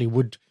especially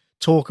would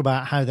talk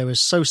about how they were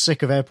so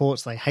sick of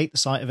airports. They hate the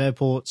sight of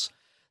airports.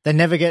 They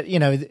never get,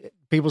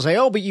 people say,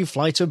 oh, but you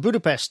fly to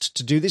Budapest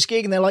to do this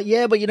gig. And they're like,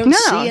 yeah, but you don't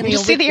see any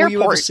of it. The all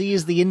you ever see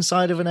is the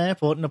inside of an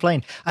airport and a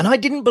plane. And I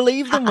didn't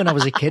believe them when I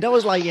was a kid. I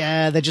was like,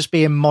 yeah, they're just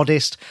being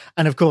modest.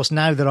 And of course,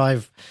 now that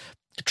I've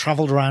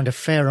traveled around a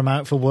fair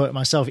amount for work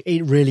myself,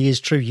 it really is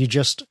true.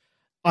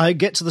 I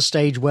get to the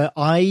stage where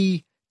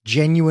I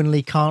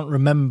genuinely can't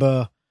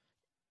remember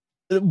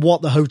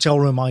what the hotel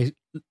room I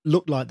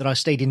looked like that I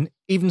stayed in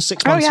even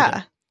 6 months ago.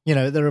 You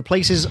know, there are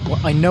places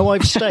I know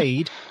I've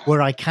stayed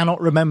where I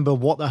cannot remember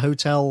what the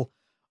hotel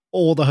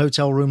or the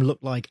hotel room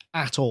looked like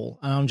at all.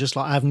 And I'm just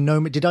like, I have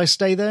no... Did I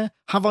stay there?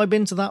 Have I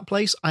been to that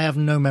place? I have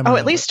no memory. Oh,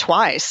 at least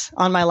twice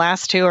on my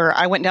last tour.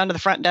 I went down to the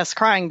front desk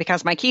crying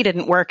because my key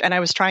didn't work and I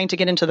was trying to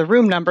get into the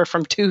room number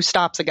from 2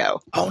 stops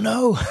ago. Oh,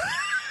 no.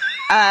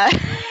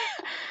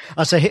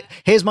 I say,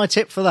 here's my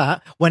tip for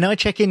that. When I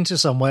check into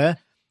somewhere,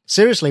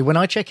 seriously, when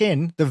I check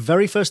in, the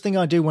very first thing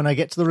I do when I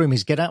get to the room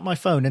is get out my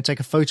phone and take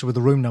a photo with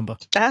the room number.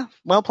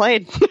 Well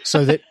played.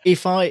 So that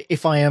if I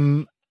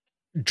am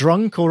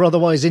drunk or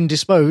otherwise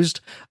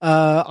indisposed,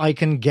 I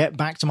can get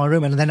back to my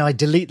room, and then I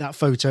delete that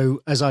photo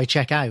as I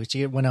check out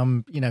when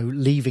I'm,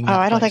 leaving.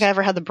 I don't think I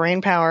ever had the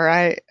brain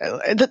power.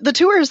 The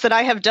tours that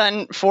I have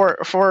done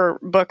for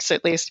books,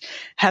 at least,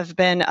 have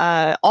been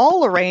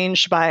all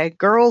arranged by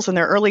girls in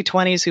their early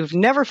 20s who've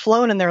never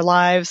flown in their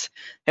lives,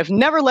 have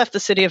never left the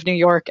city of New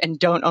York, and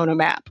don't own a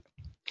map.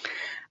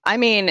 I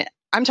mean,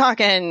 I'm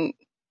talking...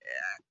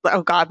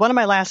 Oh God! One of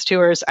my last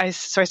tours, I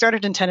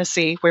started in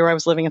Tennessee, where I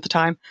was living at the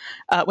time.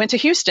 Went to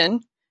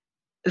Houston,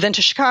 then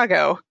to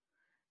Chicago,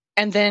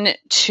 and then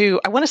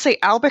to, I want to say,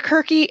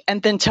 Albuquerque,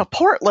 and then to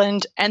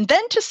Portland, and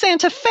then to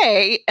Santa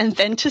Fe, and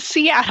then to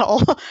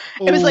Seattle.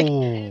 It was like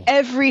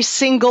every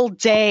single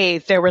day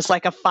there was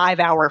like a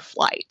 5-hour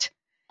flight,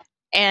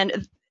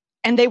 and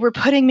they were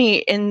putting me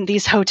in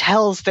these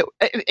hotels that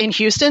in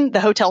Houston. The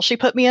hotel she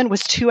put me in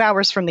was 2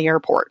 hours from the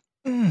airport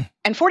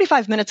and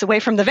 45 minutes away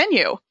from the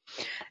venue.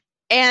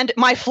 And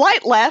my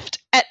flight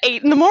left at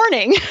 8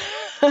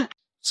 a.m.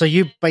 So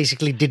you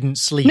basically didn't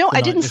sleep. No,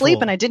 I didn't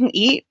sleep, and I didn't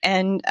eat,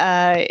 and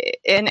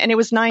it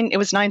was 9. It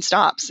was 9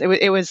 stops.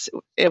 It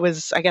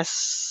was I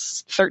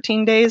guess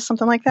 13 days,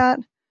 something like that.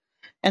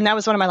 And that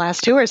was one of my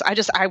last tours.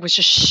 I was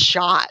just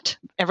shot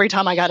every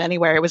time I got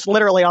anywhere. It was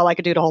literally all I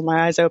could do to hold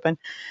my eyes open,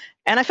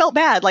 and I felt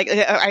bad. Like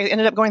I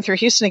ended up going through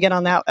Houston again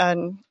on that.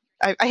 And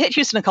I hit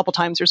Houston a couple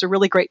times. There's a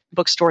really great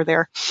bookstore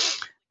there.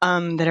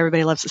 That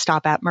everybody loves to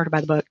stop at, Murder by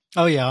the Book.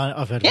 Oh, yeah,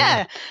 I've heard of it.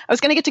 Yeah, I was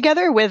going to get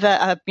together with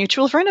a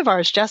mutual friend of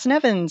ours, Justin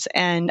Evans,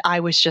 and I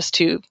was just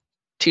too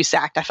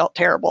sacked. I felt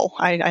terrible.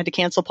 I had to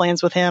cancel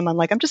plans with him. I'm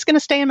like, I'm just going to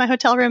stay in my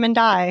hotel room and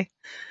die.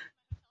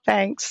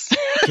 Thanks.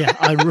 Yeah,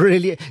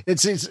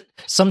 it's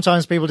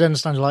sometimes people don't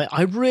understand. Like,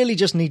 I really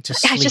just need to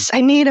sleep. I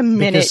need a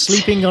minute. Because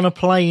sleeping on a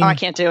plane, I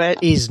can't do it.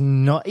 Is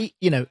not,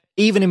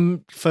 even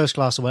in first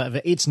class or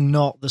whatever, it's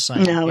not the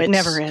same. No, it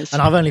never is.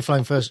 And I've only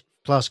flown first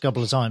class a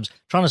couple of times.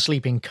 Trying to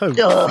sleep in coach,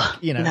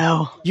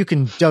 no. You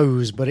can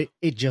doze, but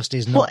it just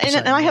is not. Well,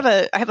 and I have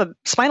a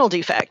spinal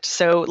defect,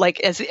 so like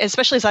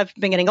especially as I've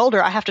been getting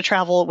older, I have to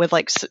travel with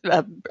like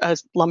a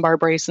lumbar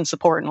brace and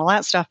support and all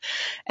that stuff,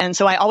 and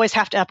so I always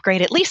have to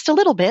upgrade at least a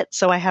little bit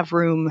so I have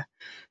room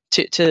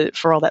to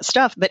for all that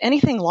stuff. But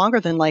anything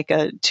longer than like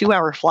a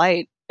 2-hour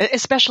flight,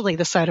 especially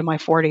this side of my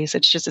 40s,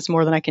 it's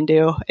more than I can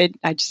do.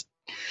 I just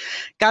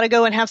got to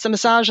go and have some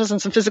massages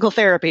and some physical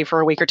therapy for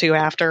a week or two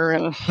after.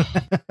 And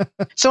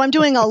so I'm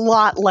doing a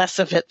lot less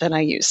of it than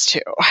I used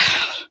to.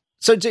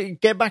 So to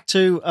get back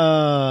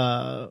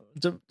to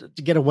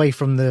get away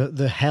from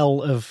the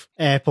hell of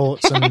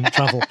airports and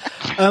travel,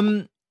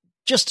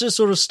 just to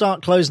sort of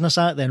start closing us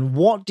out then,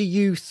 what do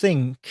you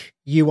think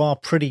you are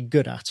pretty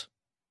good at?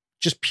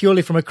 Just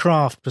purely from a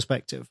craft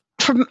perspective.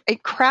 From a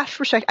craft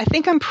perspective, I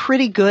think I'm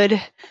pretty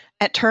good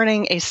at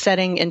turning a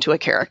setting into a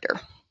character.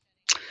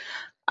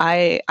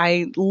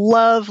 I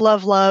love,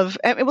 well,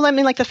 I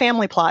mean, like the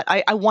family plot.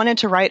 I wanted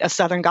to write a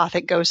Southern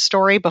Gothic ghost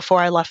story before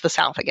I left the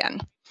South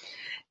again.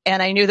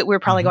 And I knew that we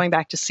were probably going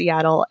back to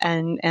Seattle,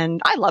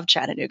 and I love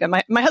Chattanooga.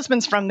 My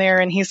husband's from there,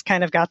 and he's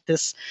kind of got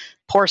this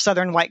poor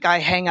Southern white guy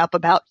hang up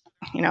about,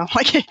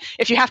 like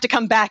if you have to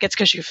come back, it's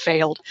because you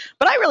failed.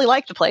 But I really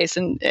like the place,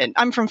 and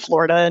I'm from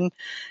Florida,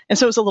 and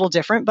so it was a little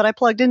different, but I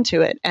plugged into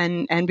it.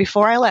 And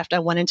before I left, I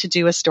wanted to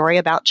do a story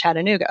about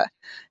Chattanooga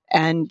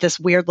and this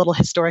weird little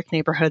historic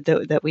neighborhood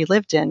that we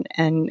lived in.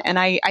 And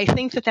I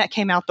think that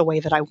came out the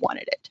way that I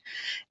wanted it.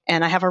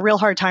 And I have a real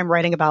hard time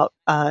writing about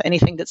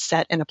anything that's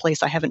set in a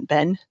place I haven't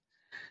been.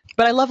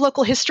 But I love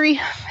local history,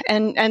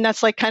 and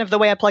that's like kind of the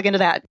way I plug into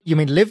that. You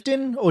mean lived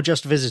in or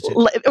just visited?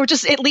 Or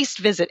just at least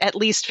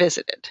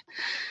visited.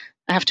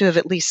 I have to have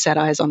at least set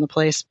eyes on the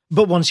place.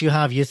 But once you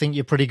have, you think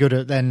you're pretty good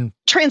at then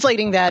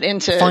translating that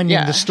into finding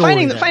the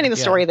story, finding the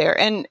story there.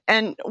 And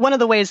one of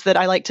the ways that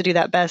I like to do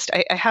that best,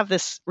 I have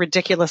this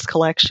ridiculous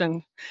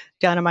collection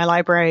down in my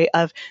library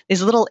of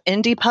these little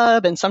indie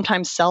pub and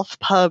sometimes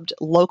self-pubbed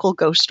local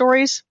ghost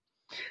stories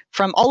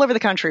from all over the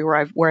country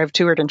where I've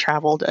toured and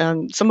traveled.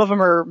 Some of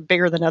them are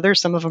bigger than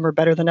others. Some of them are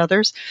better than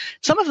others.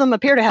 Some of them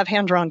appear to have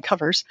hand-drawn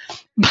covers,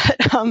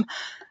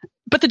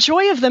 but the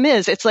joy of them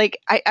is, it's like,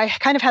 I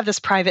kind of have this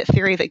private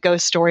theory that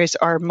ghost stories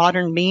are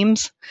modern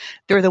memes.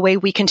 They're the way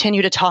we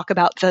continue to talk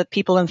about the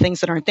people and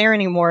things that aren't there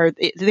anymore.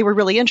 They were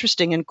really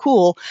interesting and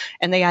cool,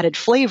 and they added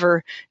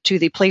flavor to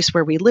the place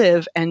where we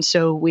live. And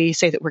so we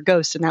say that we're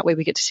ghosts, and that way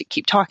we get to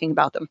keep talking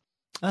about them.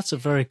 That's a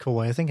very cool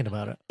way of thinking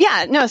about it.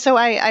 Yeah, no, so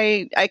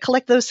I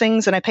collect those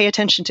things and I pay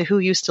attention to who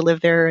used to live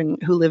there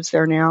and who lives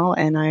there now.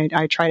 And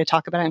I try to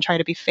talk about it and try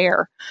to be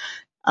fair.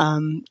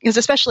 Because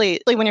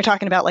especially when you're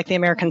talking about like the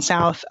American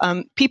South,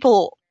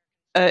 people,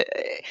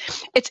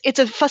 it's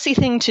a fussy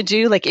thing to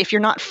do. Like if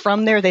you're not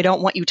from there, they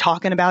don't want you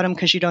talking about them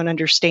because you don't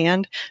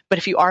understand. But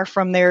if you are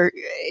from there,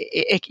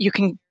 it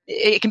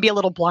can be a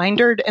little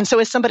blindered. And so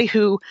as somebody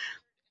who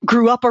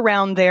grew up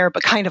around there,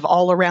 but kind of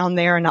all around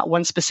there and not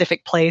one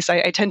specific place,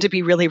 I tend to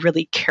be really,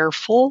 really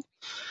careful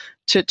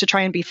to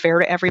try and be fair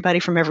to everybody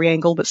from every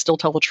angle, but still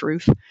tell the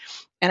truth.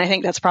 And I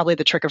think that's probably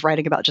the trick of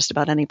writing about just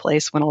about any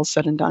place when all's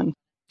said and done.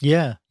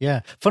 Yeah,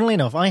 yeah. Funnily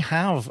enough, I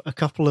have a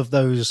couple of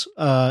those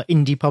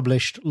indie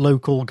published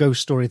local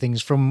ghost story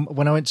things from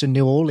when I went to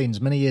New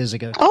Orleans many years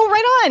ago. Oh,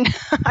 right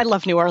on. I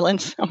love New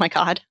Orleans. Oh my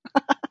God.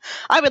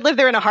 I would live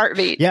there in a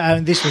heartbeat. Yeah,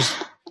 and this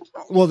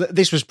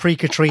was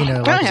pre-Katrina,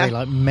 like I say,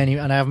 like many,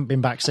 and I haven't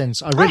been back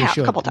since. I really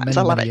should. A couple times. Many,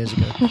 I love many it. years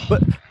ago.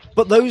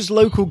 But those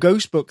local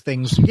ghost book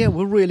things, yeah,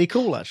 were really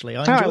cool. Actually,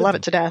 I love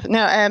it to death.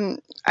 No,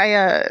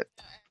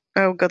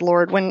 oh good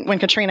Lord, when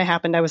Katrina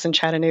happened, I was in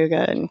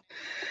Chattanooga, and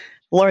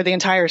Lord, the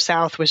entire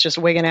South was just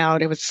wigging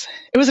out. It was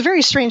a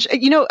very strange.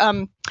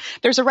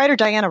 There's a writer,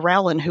 Diana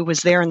Rowland, who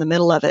was there in the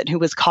middle of it, who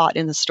was caught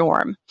in the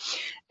storm.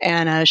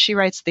 And she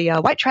writes the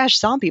white trash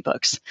zombie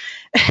books.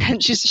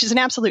 And she's an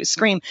absolute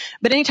scream.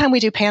 But anytime we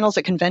do panels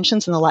at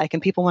conventions and the like,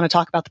 and people want to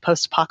talk about the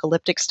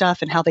post-apocalyptic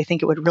stuff and how they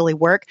think it would really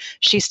work,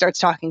 she starts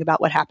talking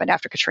about what happened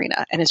after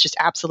Katrina. And it's just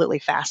absolutely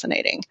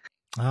fascinating.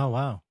 Oh,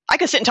 wow. I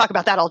could sit and talk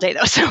about that all day,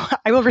 though, so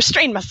I will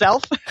restrain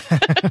myself.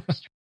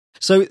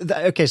 So,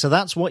 so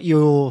that's what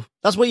you're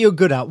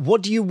good at.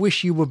 What do you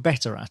wish you were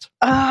better at?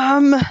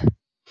 I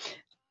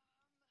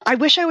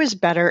wish I was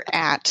better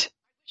at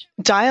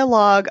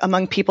dialogue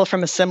among people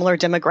from a similar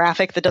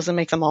demographic that doesn't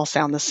make them all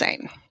sound the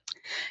same.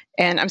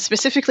 And I'm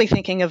specifically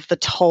thinking of The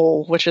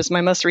Toll, which is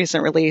my most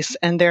recent release.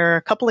 And there are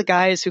a couple of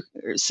guys who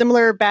are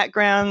similar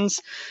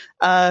backgrounds,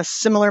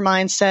 similar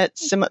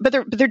mindsets, but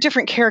they're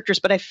different characters,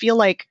 but I feel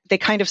like they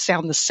kind of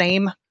sound the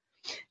same.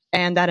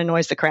 And that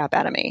annoys the crap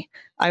out of me.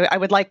 I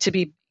would like to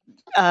be,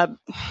 I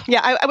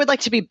would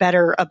like to be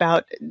better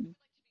about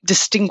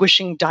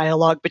distinguishing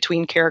dialogue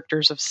between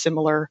characters of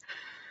similar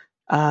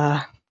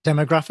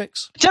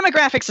demographics.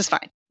 Demographics is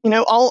fine.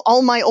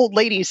 All my old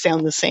ladies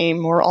sound the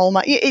same, or all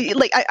my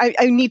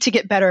I need to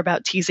get better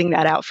about teasing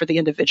that out for the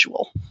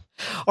individual.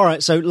 All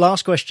right. So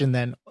last question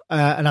then,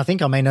 and I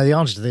think I may know the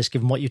answer to this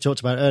given what you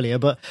talked about earlier.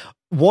 But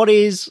what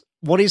is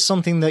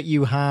something that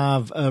you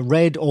have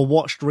read or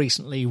watched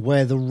recently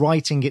where the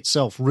writing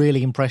itself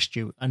really impressed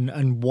you,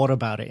 and what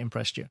about it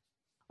impressed you?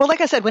 Well,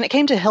 like I said, when it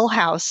came to Hill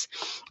House,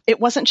 it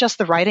wasn't just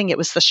the writing; it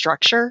was the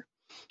structure.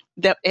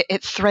 That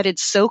it threaded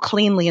so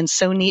cleanly and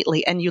so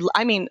neatly. And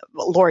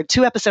Lord,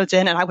 2 episodes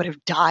in and I would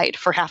have died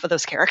for half of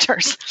those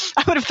characters.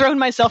 I would have thrown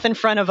myself in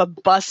front of a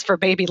bus for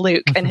baby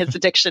Luke and his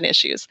addiction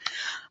issues.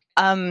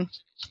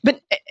 But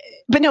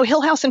no,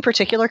 Hill House in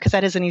particular, because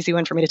that is an easy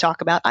one for me to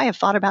talk about. I have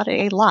thought about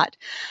it a lot.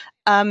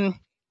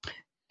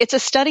 It's a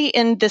study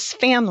in this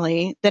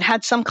family that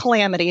had some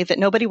calamity that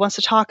nobody wants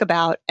to talk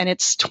about. And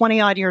it's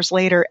 20 odd years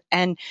later.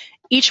 And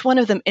each one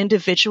of them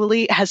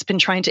individually has been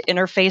trying to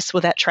interface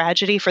with that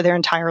tragedy for their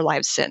entire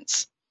lives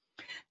since.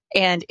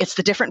 And it's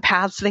the different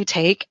paths they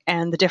take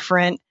and the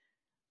different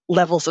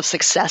levels of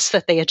success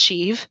that they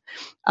achieve.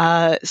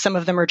 Some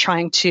of them are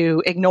trying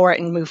to ignore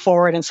it and move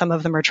forward, and some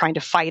of them are trying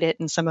to fight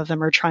it, and some of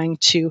them are trying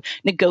to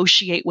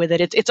negotiate with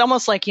it. It's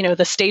almost like,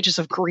 the stages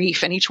of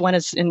grief, and each one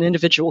is an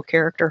individual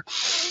character.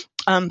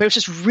 But it was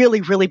just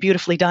really, really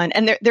beautifully done.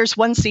 And there's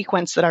one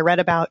sequence that I read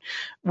about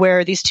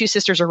where these 2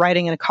 sisters are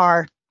riding in a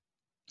car.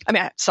 I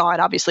mean, I saw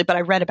it obviously, but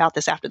I read about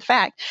this after the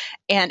fact.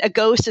 And a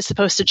ghost is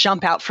supposed to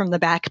jump out from the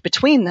back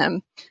between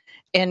them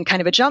in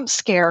kind of a jump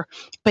scare,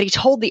 but he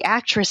told the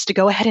actress to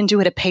go ahead and do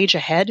it a page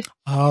ahead.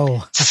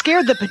 Oh.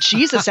 Scared the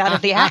bejesus out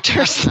of the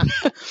actors.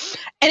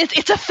 And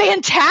it's a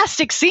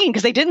fantastic scene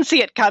because they didn't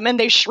see it coming.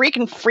 They shriek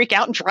and freak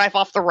out and drive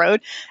off the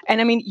road. And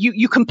I mean,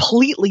 you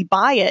completely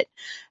buy it.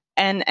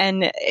 And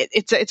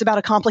it's about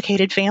a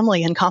complicated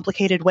family in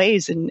complicated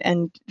ways,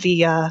 and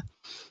the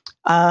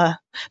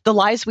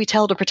lies we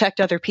tell to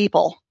protect other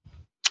people,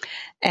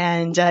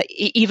 and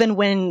even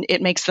when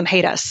it makes them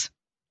hate us,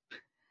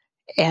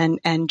 and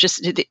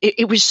just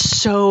it was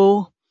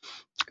so,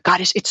 God,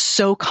 it's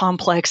so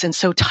complex and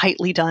so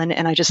tightly done,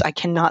 and I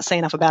cannot say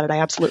enough about it. I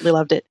absolutely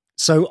loved it.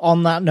 So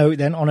on that note,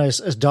 then, on a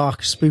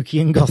dark, spooky,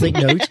 and gothic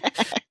note,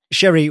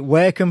 Sherry,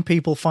 where can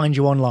people find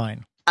you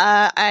online?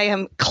 I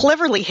am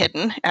cleverly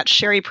hidden at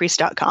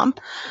sherrypriest.com.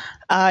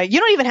 You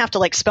don't even have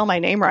to spell my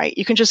name right.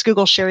 You can just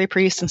Google Sherry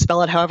Priest and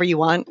spell it however you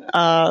want.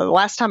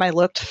 Last time I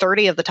looked,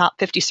 30 of the top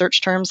 50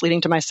 search terms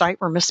leading to my site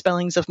were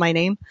misspellings of my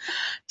name.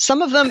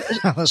 Some of them,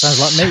 that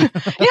sounds like me.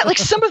 yeah,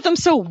 some of them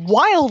so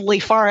wildly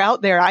far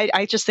out there.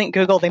 I just think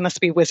Google, they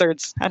must be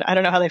wizards. I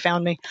don't know how they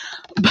found me,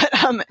 but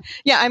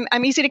yeah,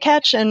 I'm easy to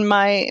catch, and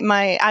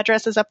my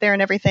address is up there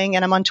and everything.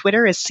 And I'm on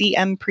Twitter as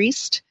CM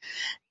Priest.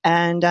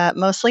 And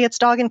mostly it's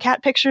dog and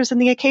cat pictures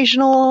and the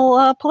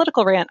occasional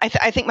political rant.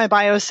 I think my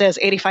bio says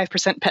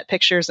 85% pet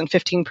pictures and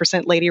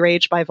 15% lady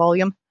rage by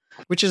volume.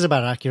 Which is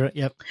about accurate,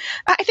 yep.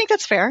 I think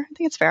that's fair. I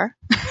think it's fair.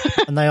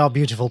 And they are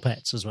beautiful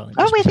pets as well.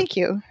 Oh, wait, thank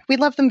you. We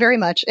love them very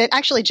much.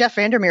 Actually, Jeff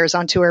Vandermeer is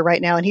on tour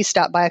right now, and he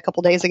stopped by a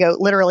couple days ago,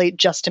 literally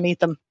just to meet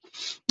them.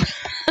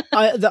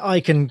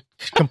 I can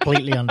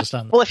completely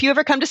understand that. Well, if you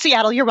ever come to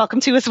Seattle, you're welcome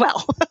to as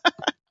well.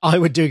 I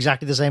would do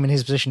exactly the same in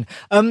his position.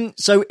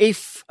 So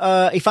if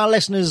our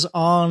listeners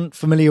aren't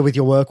familiar with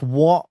your work,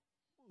 what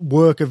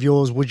work of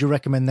yours would you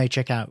recommend they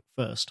check out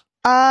first?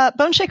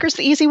 Bone Shaker's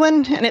the easy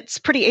one, and it's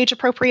pretty age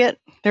appropriate.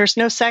 There's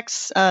no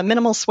sex,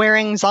 minimal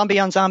swearing, zombie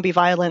on zombie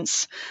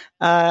violence.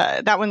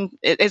 That one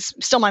is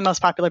still my most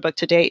popular book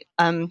to date.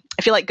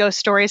 If you like ghost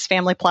stories,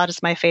 Family Plot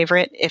is my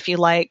favorite. If you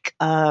like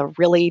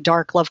really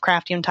dark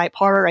Lovecraftian type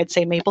horror, I'd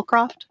say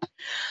Maplecroft.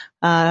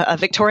 A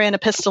Victorian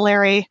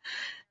epistolary,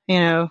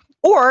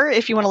 or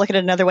if you want to look at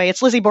it another way,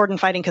 it's Lizzie Borden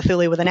fighting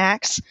Cthulhu with an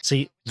axe.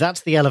 See, that's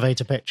the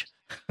elevator pitch.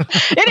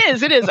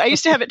 It is. I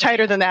used to have it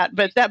tighter than that,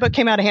 but that book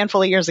came out a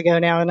handful of years ago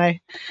now, and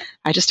I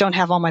just don't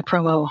have all my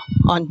promo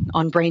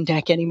on Brain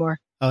Deck anymore.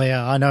 Oh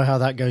yeah, I know how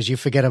that goes. You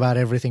forget about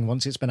everything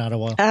once it's been out a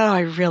while. Oh,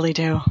 I really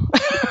do.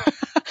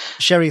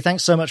 Sherry,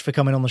 thanks so much for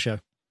coming on the show.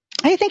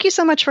 Hey, thank you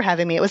so much for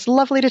having me. It was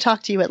lovely to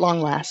talk to you at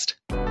long last.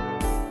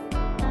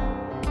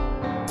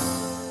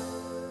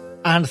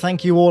 And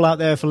thank you all out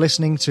there for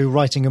listening to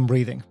Writing and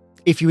Breathing.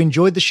 If you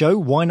enjoyed the show,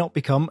 why not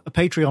become a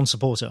Patreon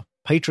supporter?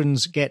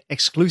 Patrons get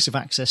exclusive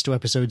access to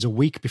episodes a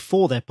week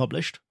before they're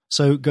published.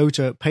 So go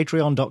to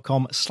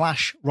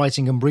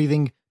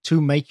patreon.com/writingandbreathing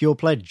to make your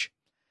pledge.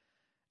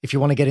 If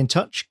you want to get in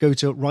touch, go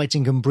to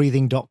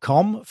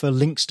writingandbreathing.com for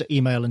links to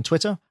email and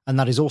Twitter, and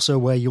that is also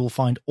where you'll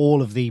find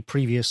all of the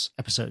previous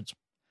episodes.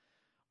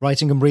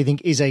 Writing and Breathing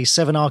is a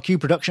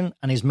 7RQ production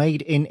and is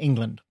made in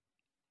England.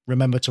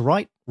 Remember to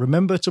write,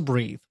 remember to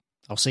breathe.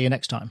 I'll see you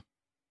next time.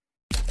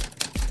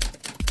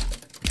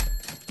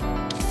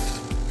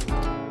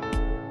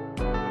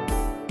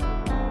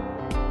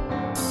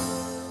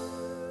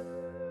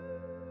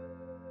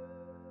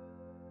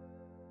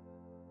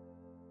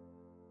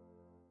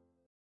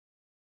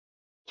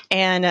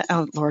 And,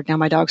 oh, Lord, now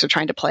my dogs are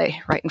trying to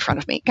play right in front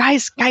of me.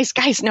 Guys,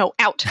 no,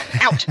 out.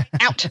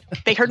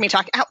 They heard me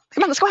talk. Out.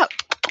 Come on, let's go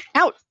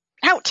out.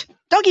 Out.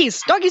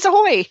 Doggies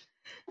ahoy.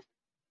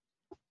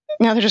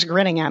 Now they're just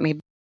grinning at me.